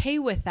you're okay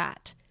with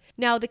that.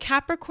 Now, the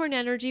Capricorn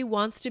energy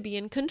wants to be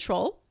in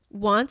control,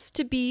 wants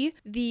to be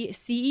the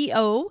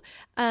CEO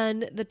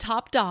and the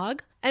top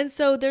dog, And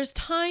so there's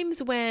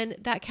times when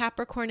that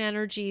Capricorn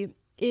energy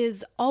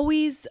is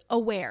always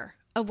aware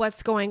of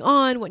what's going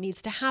on, what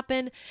needs to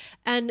happen,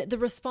 and the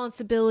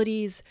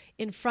responsibilities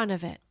in front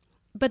of it.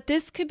 But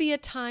this could be a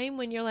time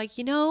when you're like,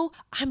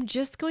 I'm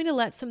just going to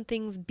let some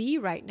things be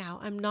right now.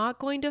 I'm not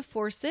going to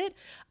force it.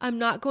 I'm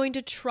not going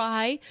to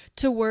try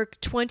to work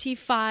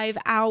 25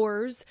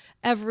 hours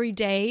every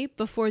day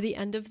before the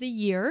end of the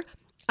year.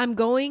 I'm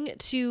going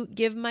to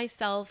give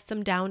myself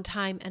some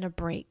downtime and a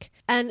break.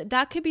 And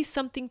that could be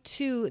something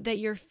too that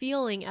you're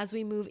feeling as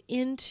we move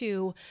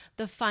into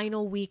the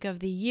final week of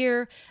the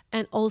year.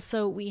 And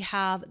also we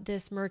have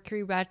this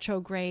Mercury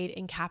retrograde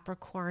in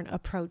Capricorn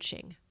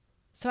approaching.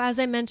 So as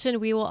I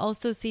mentioned, we will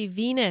also see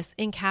Venus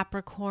in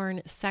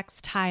Capricorn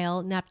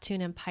sextile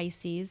Neptune and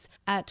Pisces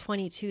at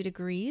 22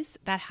 degrees.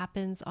 That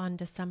happens on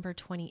December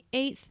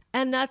 28th.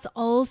 And that's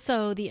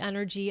also the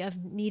energy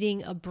of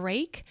needing a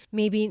break,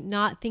 maybe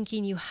not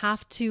thinking you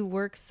have to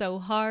work so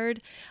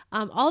hard.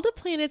 All the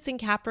planets in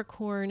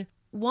Capricorn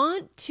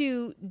want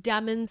to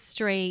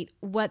demonstrate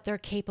what they're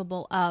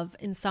capable of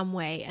in some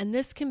way. And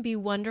this can be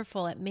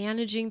wonderful at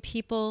managing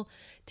people,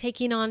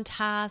 taking on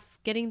tasks,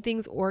 getting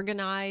things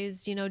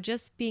organized,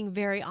 just being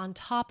very on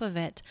top of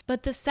it.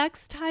 But the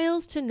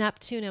sextiles to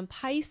Neptune and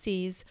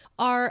Pisces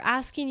are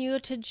asking you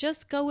to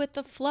just go with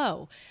the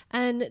flow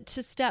and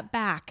to step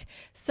back.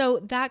 So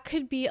that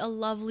could be a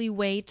lovely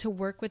way to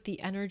work with the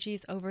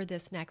energies over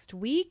this next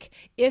week.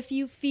 If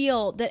you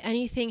feel that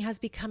anything has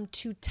become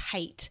too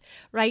tight,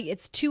 right?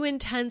 It's too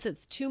intense,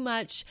 it's too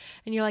much.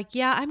 And you're like,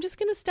 yeah, I'm just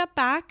going to step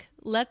back,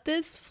 let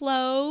this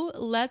flow,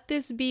 let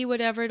this be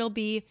whatever it'll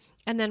be,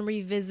 and then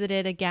revisit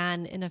it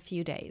again in a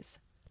few days.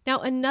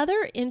 Now,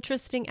 another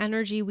interesting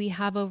energy we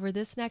have over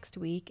this next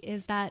week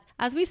is that,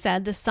 as we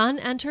said, the sun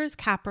enters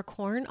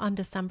Capricorn on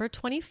December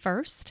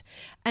 21st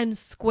and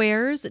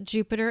squares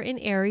Jupiter in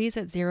Aries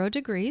at 0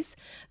 degrees.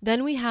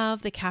 Then we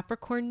have the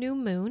Capricorn new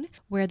moon,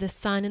 where the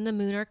sun and the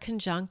moon are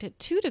conjunct at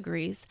 2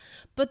 degrees.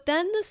 But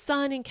then the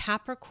sun in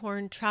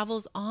Capricorn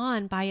travels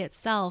on by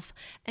itself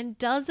and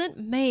doesn't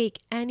make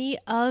any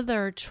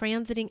other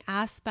transiting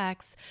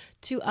aspects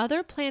to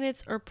other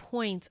planets or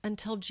points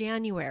until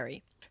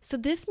January. So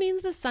this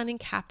means the sun in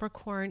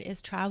Capricorn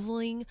is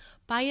traveling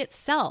by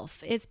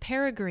itself. It's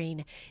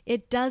peregrine.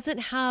 It doesn't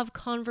have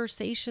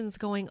conversations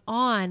going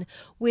on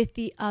with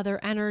the other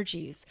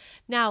energies.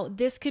 Now,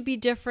 this could be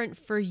different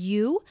for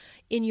you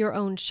in your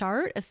own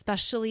chart,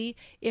 especially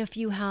if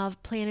you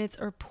have planets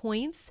or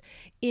points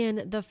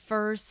in the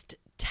first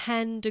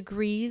 10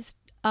 degrees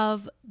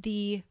of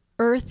the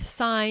earth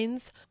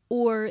signs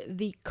or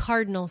the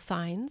cardinal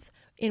signs,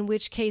 in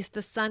which case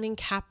the sun in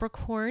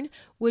Capricorn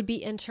would be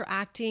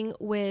interacting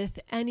with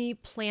any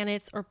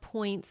planets or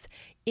points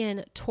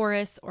in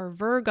Taurus or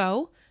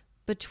Virgo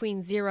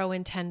between 0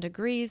 and 10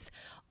 degrees.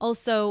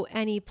 Also,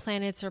 any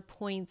planets or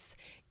points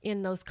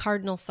in those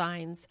cardinal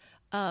signs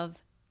of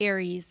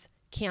Aries,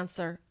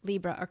 Cancer,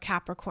 Libra, or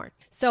Capricorn.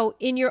 So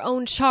in your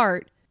own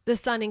chart, the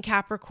sun in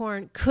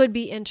Capricorn could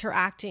be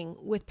interacting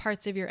with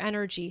parts of your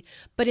energy,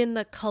 but in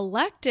the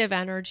collective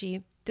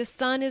energy, the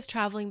sun is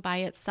traveling by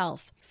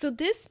itself. So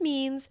this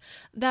means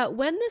that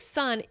when the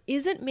sun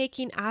isn't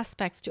making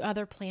aspects to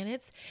other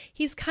planets,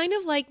 he's kind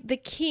of like the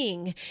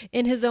king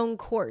in his own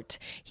court.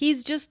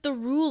 He's just the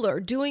ruler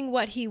doing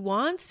what he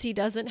wants. He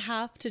doesn't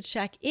have to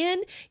check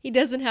in. He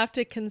doesn't have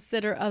to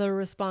consider other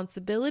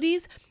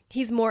responsibilities.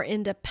 He's more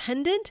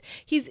independent.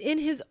 He's in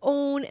his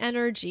own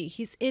energy.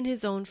 He's in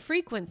his own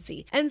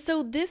frequency. And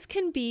so this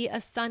can be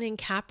a sun in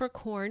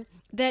Capricorn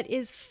that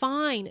is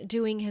fine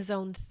doing his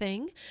own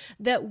thing,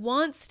 that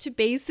wants to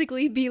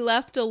basically be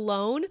left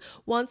alone,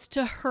 wants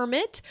to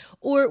hermit,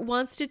 or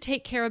wants to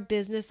take care of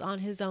business on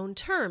his own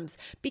terms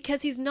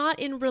because he's not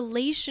in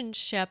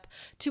relationship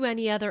to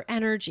any other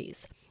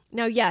energies.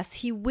 Now, yes,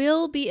 he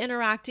will be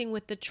interacting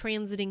with the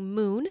transiting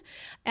moon,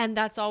 and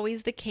that's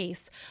always the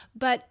case.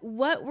 But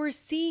what we're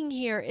seeing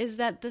here is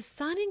that the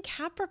sun in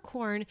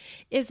Capricorn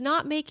is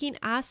not making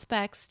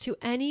aspects to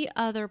any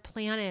other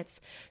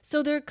planets.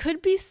 So there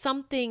could be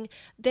something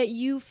that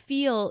you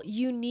feel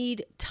you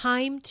need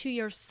time to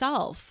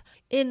yourself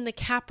in the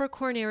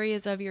Capricorn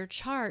areas of your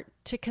chart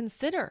to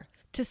consider,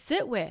 to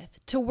sit with,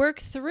 to work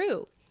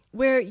through,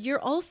 where you're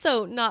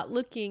also not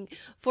looking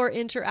for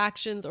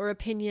interactions or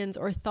opinions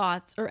or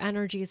thoughts or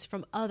energies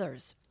from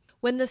others.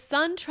 When the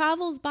sun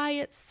travels by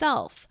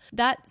itself,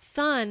 that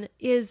sun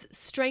is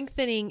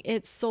strengthening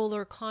its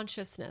solar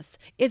consciousness.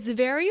 It's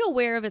very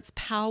aware of its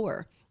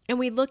power. And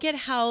we look at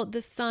how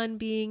the sun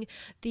being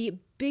the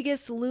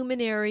biggest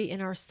luminary in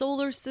our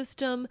solar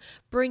system,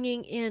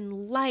 bringing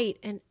in light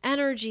and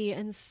energy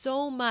and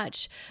so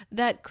much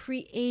that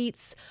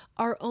creates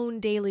our own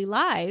daily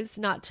lives,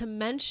 not to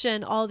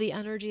mention all the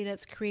energy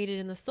that's created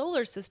in the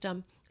solar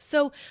system.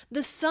 So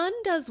the sun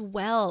does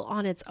well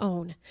on its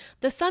own.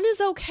 The sun is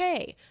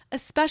okay,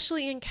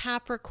 especially in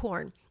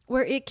Capricorn,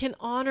 where it can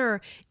honor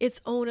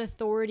its own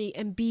authority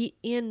and be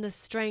in the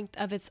strength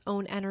of its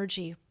own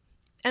energy.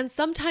 And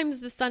sometimes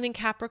the sun in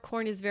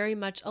Capricorn is very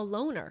much a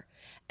loner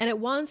and it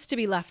wants to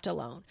be left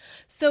alone.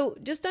 So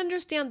just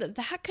understand that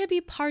that could be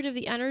part of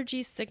the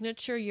energy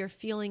signature you're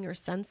feeling or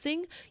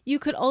sensing. You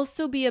could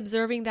also be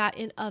observing that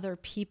in other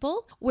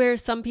people, where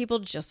some people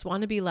just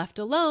want to be left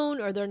alone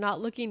or they're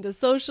not looking to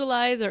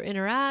socialize or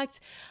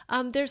interact.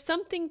 There's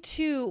something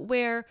too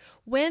where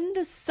when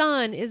the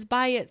sun is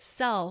by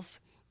itself,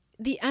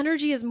 the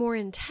energy is more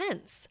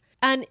intense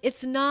and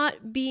it's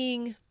not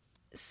being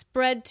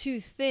spread too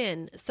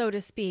thin, so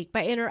to speak,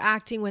 by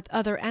interacting with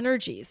other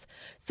energies.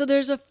 So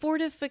there's a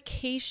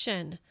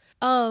fortification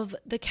of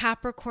the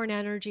Capricorn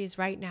energies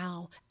right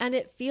now. And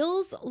it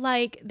feels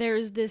like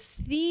there's this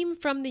theme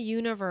from the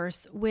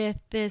universe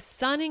with this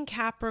sun in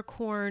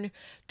Capricorn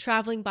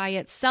traveling by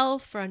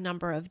itself for a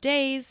number of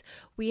days.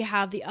 We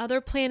have the other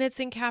planets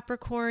in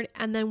Capricorn,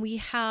 and then we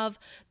have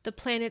the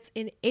planets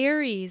in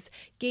Aries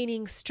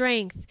gaining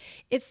strength.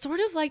 It's sort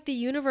of like the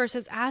universe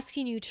is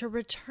asking you to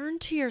return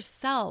to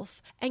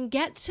yourself and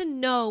get to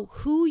know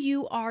who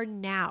you are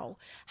now,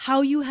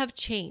 how you have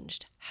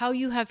changed, how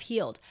you have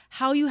healed,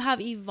 how you have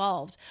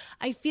evolved.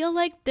 I feel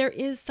like there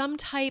is some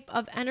type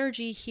of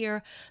energy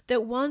here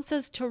that wants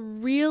us to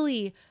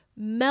really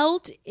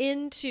melt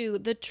into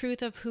the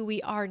truth of who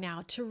we are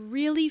now, to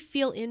really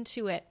feel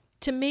into it,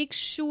 to make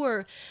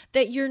sure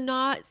that you're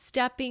not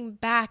stepping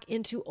back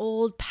into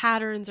old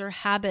patterns or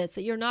habits,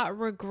 that you're not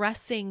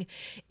regressing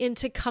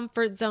into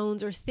comfort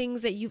zones or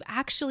things that you've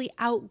actually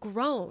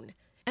outgrown.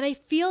 And I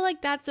feel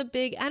like that's a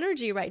big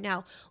energy right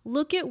now.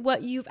 Look at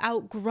what you've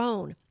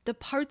outgrown, the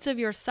parts of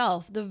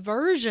yourself, the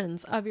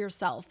versions of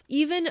yourself,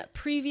 even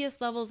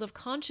previous levels of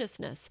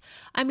consciousness.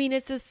 I mean,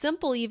 it's as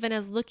simple even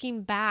as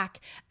looking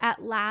back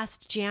at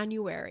last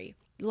January,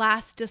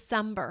 last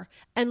December,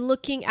 and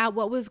looking at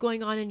what was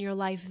going on in your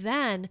life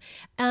then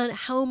and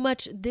how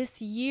much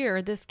this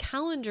year, this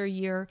calendar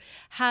year,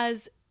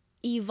 has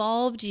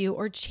evolved you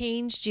or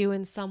changed you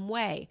in some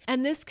way.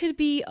 And this could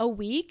be a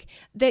week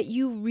that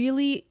you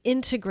really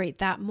integrate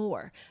that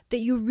more, that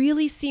you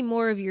really see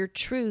more of your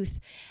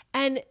truth.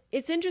 And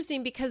it's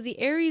interesting because the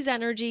Aries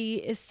energy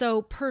is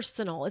so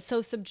personal. It's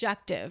so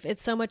subjective.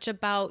 It's so much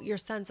about your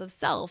sense of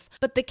self.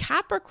 But the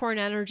Capricorn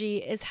energy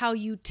is how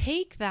you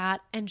take that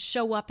and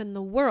show up in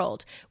the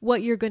world,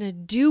 what you're going to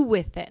do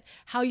with it,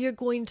 how you're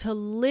going to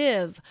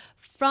live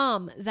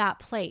from that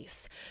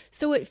place.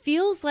 So it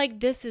feels like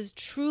this is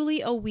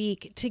truly a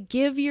week to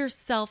give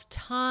yourself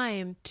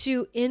time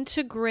to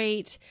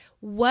integrate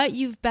what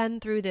you've been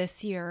through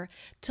this year,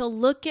 to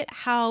look at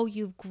how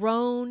you've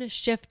grown,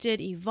 shifted,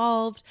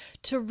 evolved,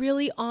 to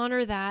really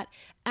honor that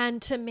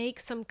and to make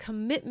some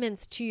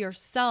commitments to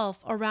yourself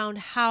around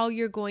how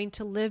you're going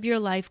to live your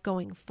life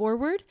going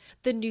forward,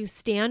 the new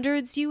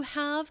standards you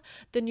have,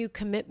 the new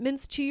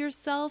commitments to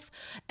yourself,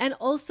 and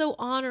also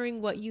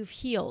honoring what you've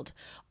healed,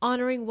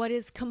 honoring what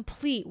is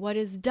complete, what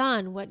is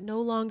done, what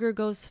no longer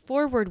goes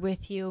forward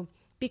with you.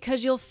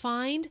 Because you'll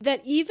find that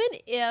even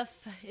if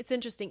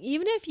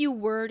you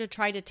were to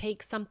try to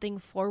take something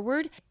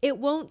forward, it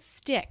won't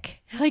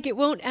stick. Like it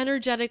won't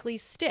energetically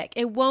stick.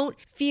 It won't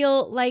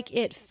feel like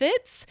it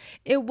fits.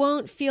 It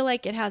won't feel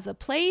like it has a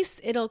place.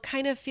 It'll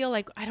kind of feel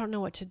like, I don't know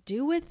what to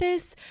do with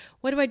this.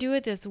 What do I do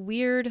with this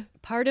weird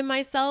part of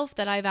myself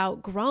that I've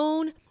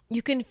outgrown?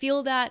 You can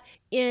feel that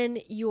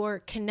in your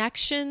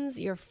connections,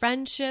 your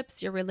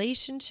friendships, your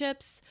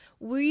relationships.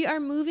 We are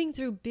moving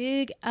through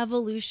big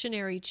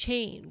evolutionary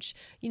change.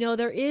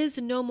 There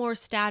is no more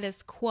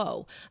status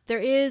quo. There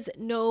is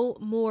no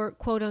more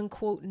quote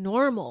unquote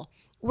normal.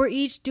 We're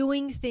each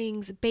doing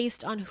things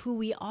based on who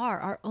we are,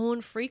 our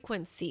own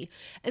frequency.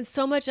 And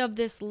so much of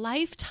this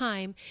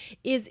lifetime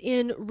is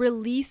in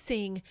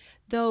releasing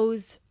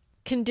those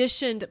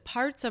conditioned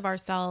parts of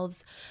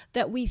ourselves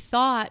that we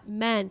thought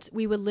meant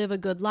we would live a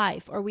good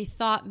life, or we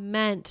thought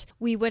meant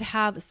we would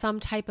have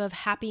some type of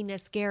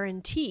happiness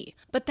guarantee.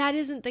 But that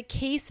isn't the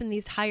case in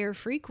these higher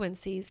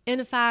frequencies.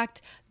 In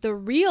fact, the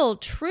real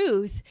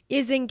truth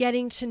is in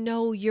getting to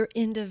know your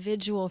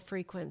individual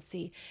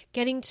frequency,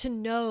 getting to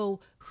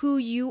know who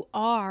you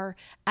are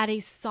at a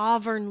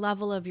sovereign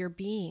level of your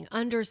being,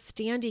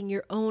 understanding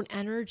your own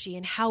energy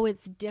and how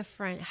it's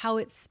different, how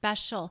it's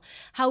special,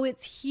 how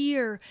it's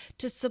here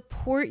to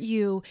support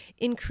you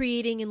in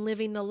creating and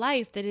living the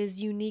life that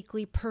is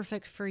uniquely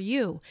perfect for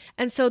you.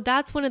 And so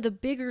that's one of the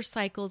bigger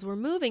cycles we're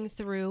moving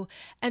through.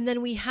 And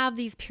then we have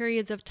these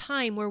periods of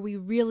time where we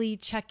really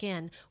check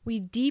in. We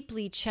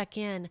deeply check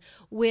in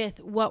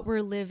with what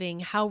we're living,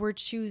 how we're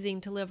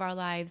choosing to live our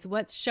lives,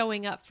 what's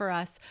showing up for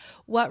us,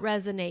 what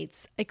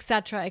resonates,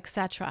 etc.,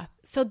 etc.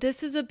 So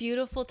this is a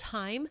beautiful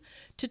time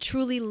to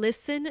truly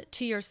listen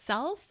to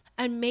yourself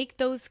and make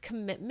those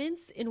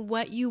commitments in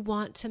what you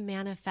want to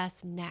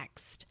manifest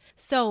next.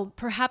 So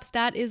perhaps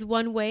that is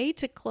one way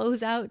to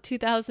close out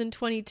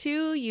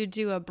 2022. You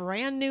do a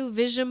brand new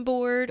vision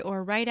board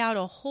or write out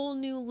a whole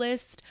new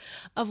list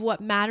of what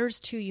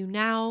matters to you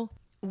now.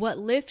 what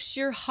lifts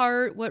your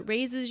heart, what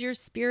raises your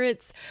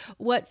spirits,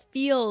 what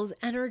feels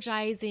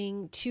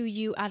energizing to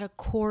you at a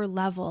core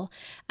level.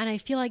 And I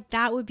feel like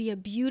that would be a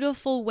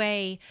beautiful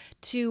way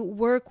to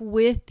work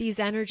with these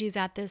energies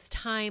at this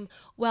time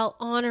while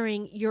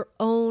honoring your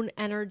own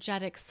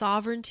energetic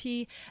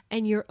sovereignty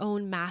and your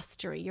own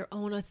mastery, your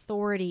own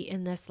authority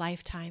in this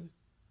lifetime.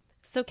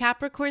 So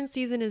Capricorn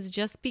season is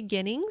just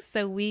beginning,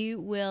 so we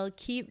will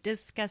keep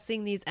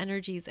discussing these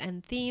energies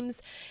and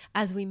themes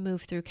as we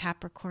move through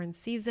Capricorn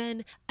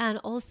season, and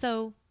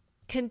also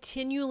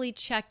continually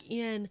check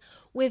in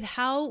with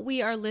how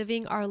we are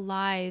living our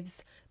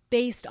lives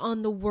based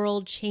on the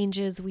world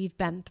changes we've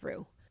been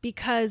through.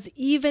 Because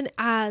even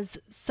as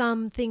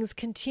some things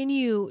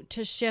continue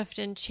to shift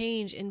and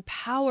change in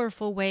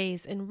powerful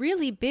ways, in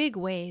really big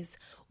ways,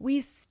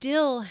 we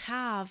still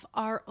have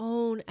our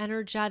own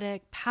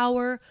energetic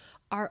power,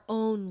 our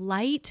own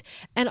light,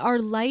 and our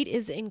light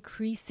is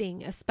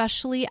increasing,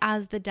 especially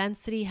as the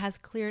density has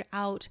cleared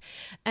out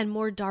and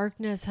more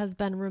darkness has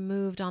been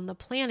removed on the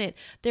planet.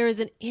 There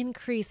is an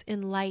increase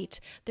in light.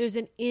 There's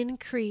an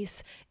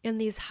increase in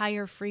these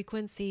higher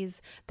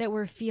frequencies that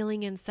we're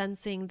feeling and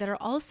sensing that are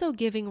also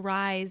giving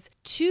rise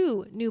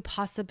to new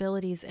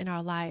possibilities in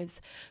our lives.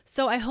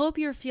 So I hope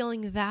you're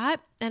feeling that,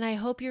 and I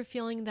hope you're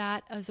feeling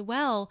that as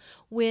well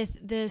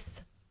with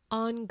this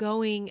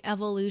ongoing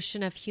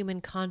evolution of human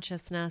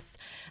consciousness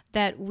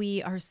that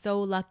we are so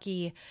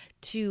lucky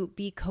to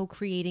be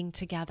co-creating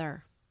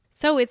together.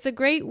 So it's a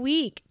great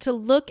week to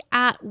look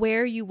at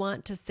where you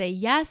want to say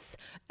yes,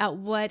 at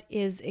what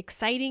is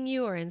exciting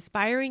you or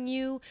inspiring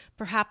you.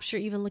 Perhaps you're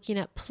even looking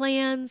at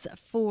plans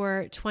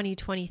for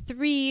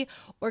 2023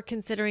 or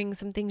considering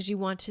some things you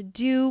want to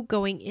do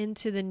going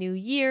into the new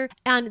year.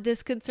 And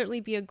this could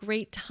certainly be a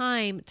great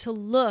time to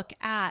look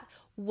at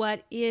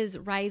what is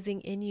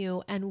rising in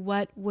you and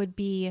what would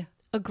be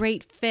a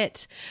great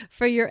fit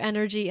for your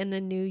energy in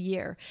the new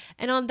year.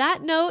 And on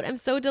that note, I'm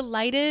so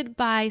delighted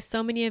by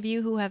so many of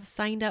you who have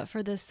signed up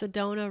for the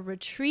Sedona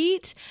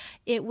retreat.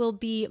 It will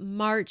be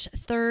March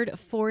 3rd,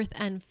 4th,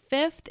 and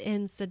 5th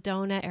in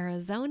Sedona,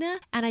 Arizona.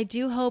 And I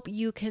do hope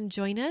you can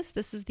join us.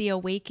 This is the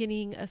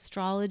Awakening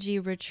Astrology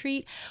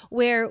Retreat,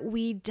 where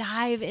we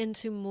dive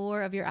into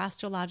more of your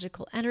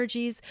astrological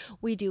energies.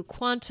 We do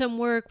quantum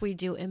work, we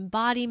do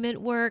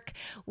embodiment work,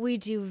 we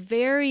do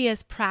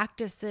various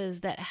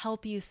practices that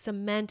help you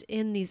cement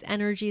in these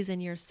energies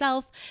in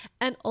yourself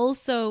and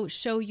also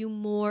show you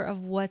more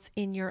of what's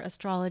in your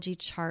astrology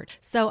chart.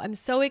 So I'm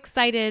so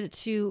excited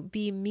to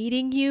be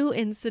meeting you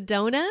in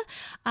Sedona.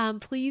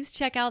 Please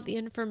check out the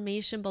information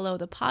below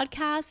the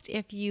podcast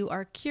if you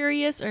are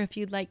curious or if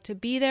you'd like to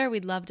be there.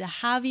 We'd love to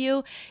have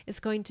you. It's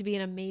going to be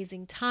an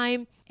amazing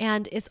time.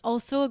 And it's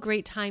also a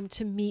great time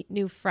to meet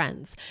new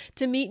friends,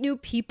 to meet new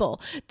people,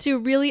 to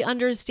really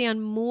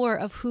understand more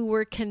of who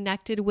we're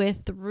connected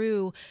with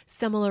through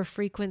similar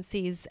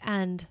frequencies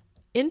and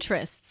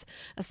interests,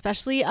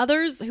 especially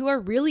others who are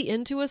really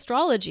into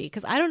astrology.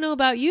 Because I don't know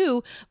about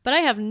you, but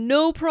I have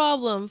no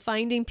problem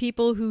finding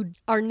people who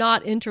are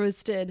not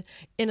interested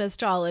in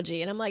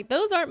astrology. And I'm like,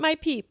 those aren't my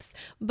peeps,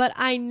 but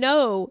I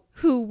know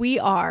who we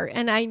are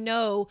and I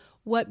know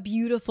what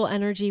beautiful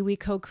energy we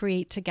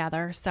co-create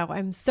together. So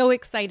I'm so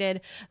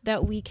excited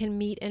that we can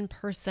meet in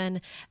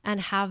person and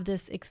have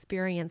this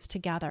experience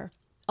together.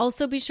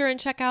 Also, be sure and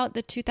check out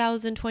the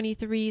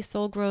 2023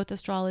 Soul Growth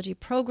Astrology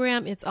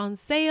Program. It's on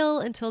sale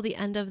until the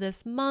end of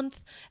this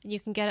month, and you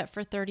can get it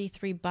for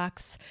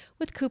 $33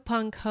 with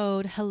coupon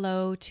code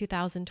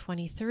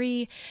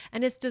HELLO2023.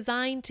 And it's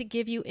designed to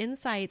give you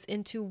insights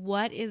into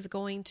what is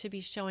going to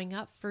be showing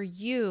up for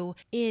you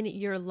in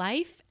your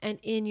life and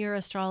in your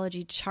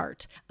astrology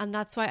chart. And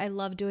that's why I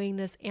love doing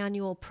this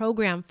annual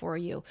program for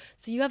you.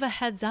 So you have a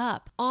heads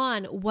up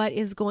on what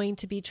is going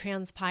to be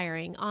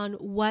transpiring, on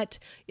what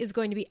is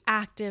going to be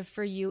active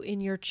for you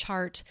in your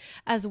chart,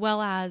 as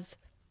well as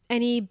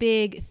any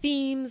big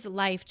themes,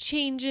 life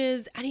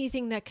changes,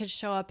 anything that could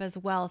show up as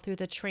well through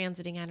the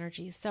transiting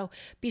energies. So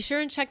be sure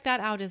and check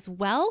that out as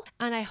well.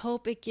 And I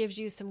hope it gives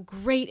you some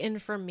great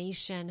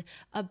information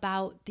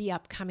about the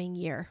upcoming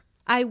year.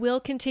 I will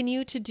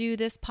continue to do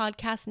this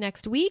podcast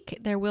next week.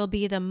 There will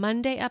be the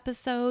Monday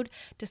episode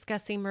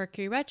discussing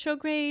Mercury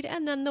retrograde,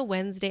 and then the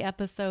Wednesday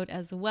episode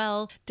as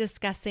well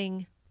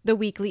discussing the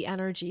weekly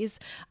energies.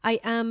 I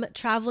am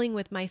traveling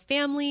with my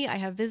family. I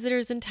have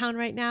visitors in town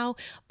right now,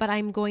 but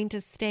I'm going to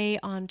stay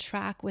on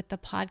track with the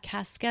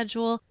podcast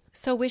schedule.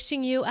 So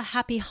wishing you a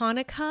happy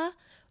Hanukkah,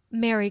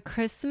 Merry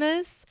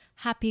Christmas,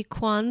 Happy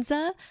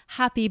Kwanzaa,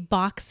 Happy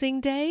Boxing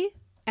Day,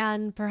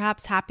 and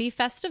perhaps happy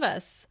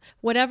Festivus.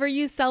 Whatever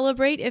you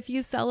celebrate, if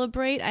you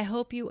celebrate, I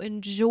hope you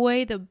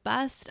enjoy the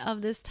best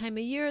of this time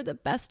of year, the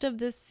best of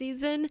this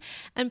season.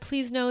 And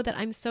please know that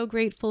I'm so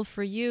grateful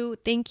for you.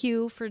 Thank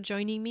you for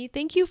joining me.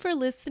 Thank you for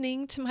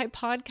listening to my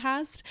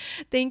podcast.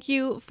 Thank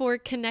you for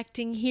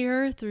connecting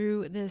here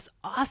through this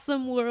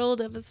awesome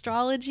world of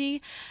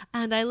astrology.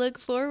 And I look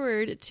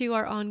forward to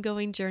our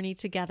ongoing journey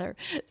together.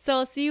 So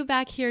I'll see you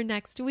back here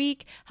next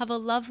week. Have a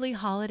lovely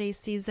holiday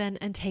season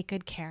and take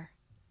good care.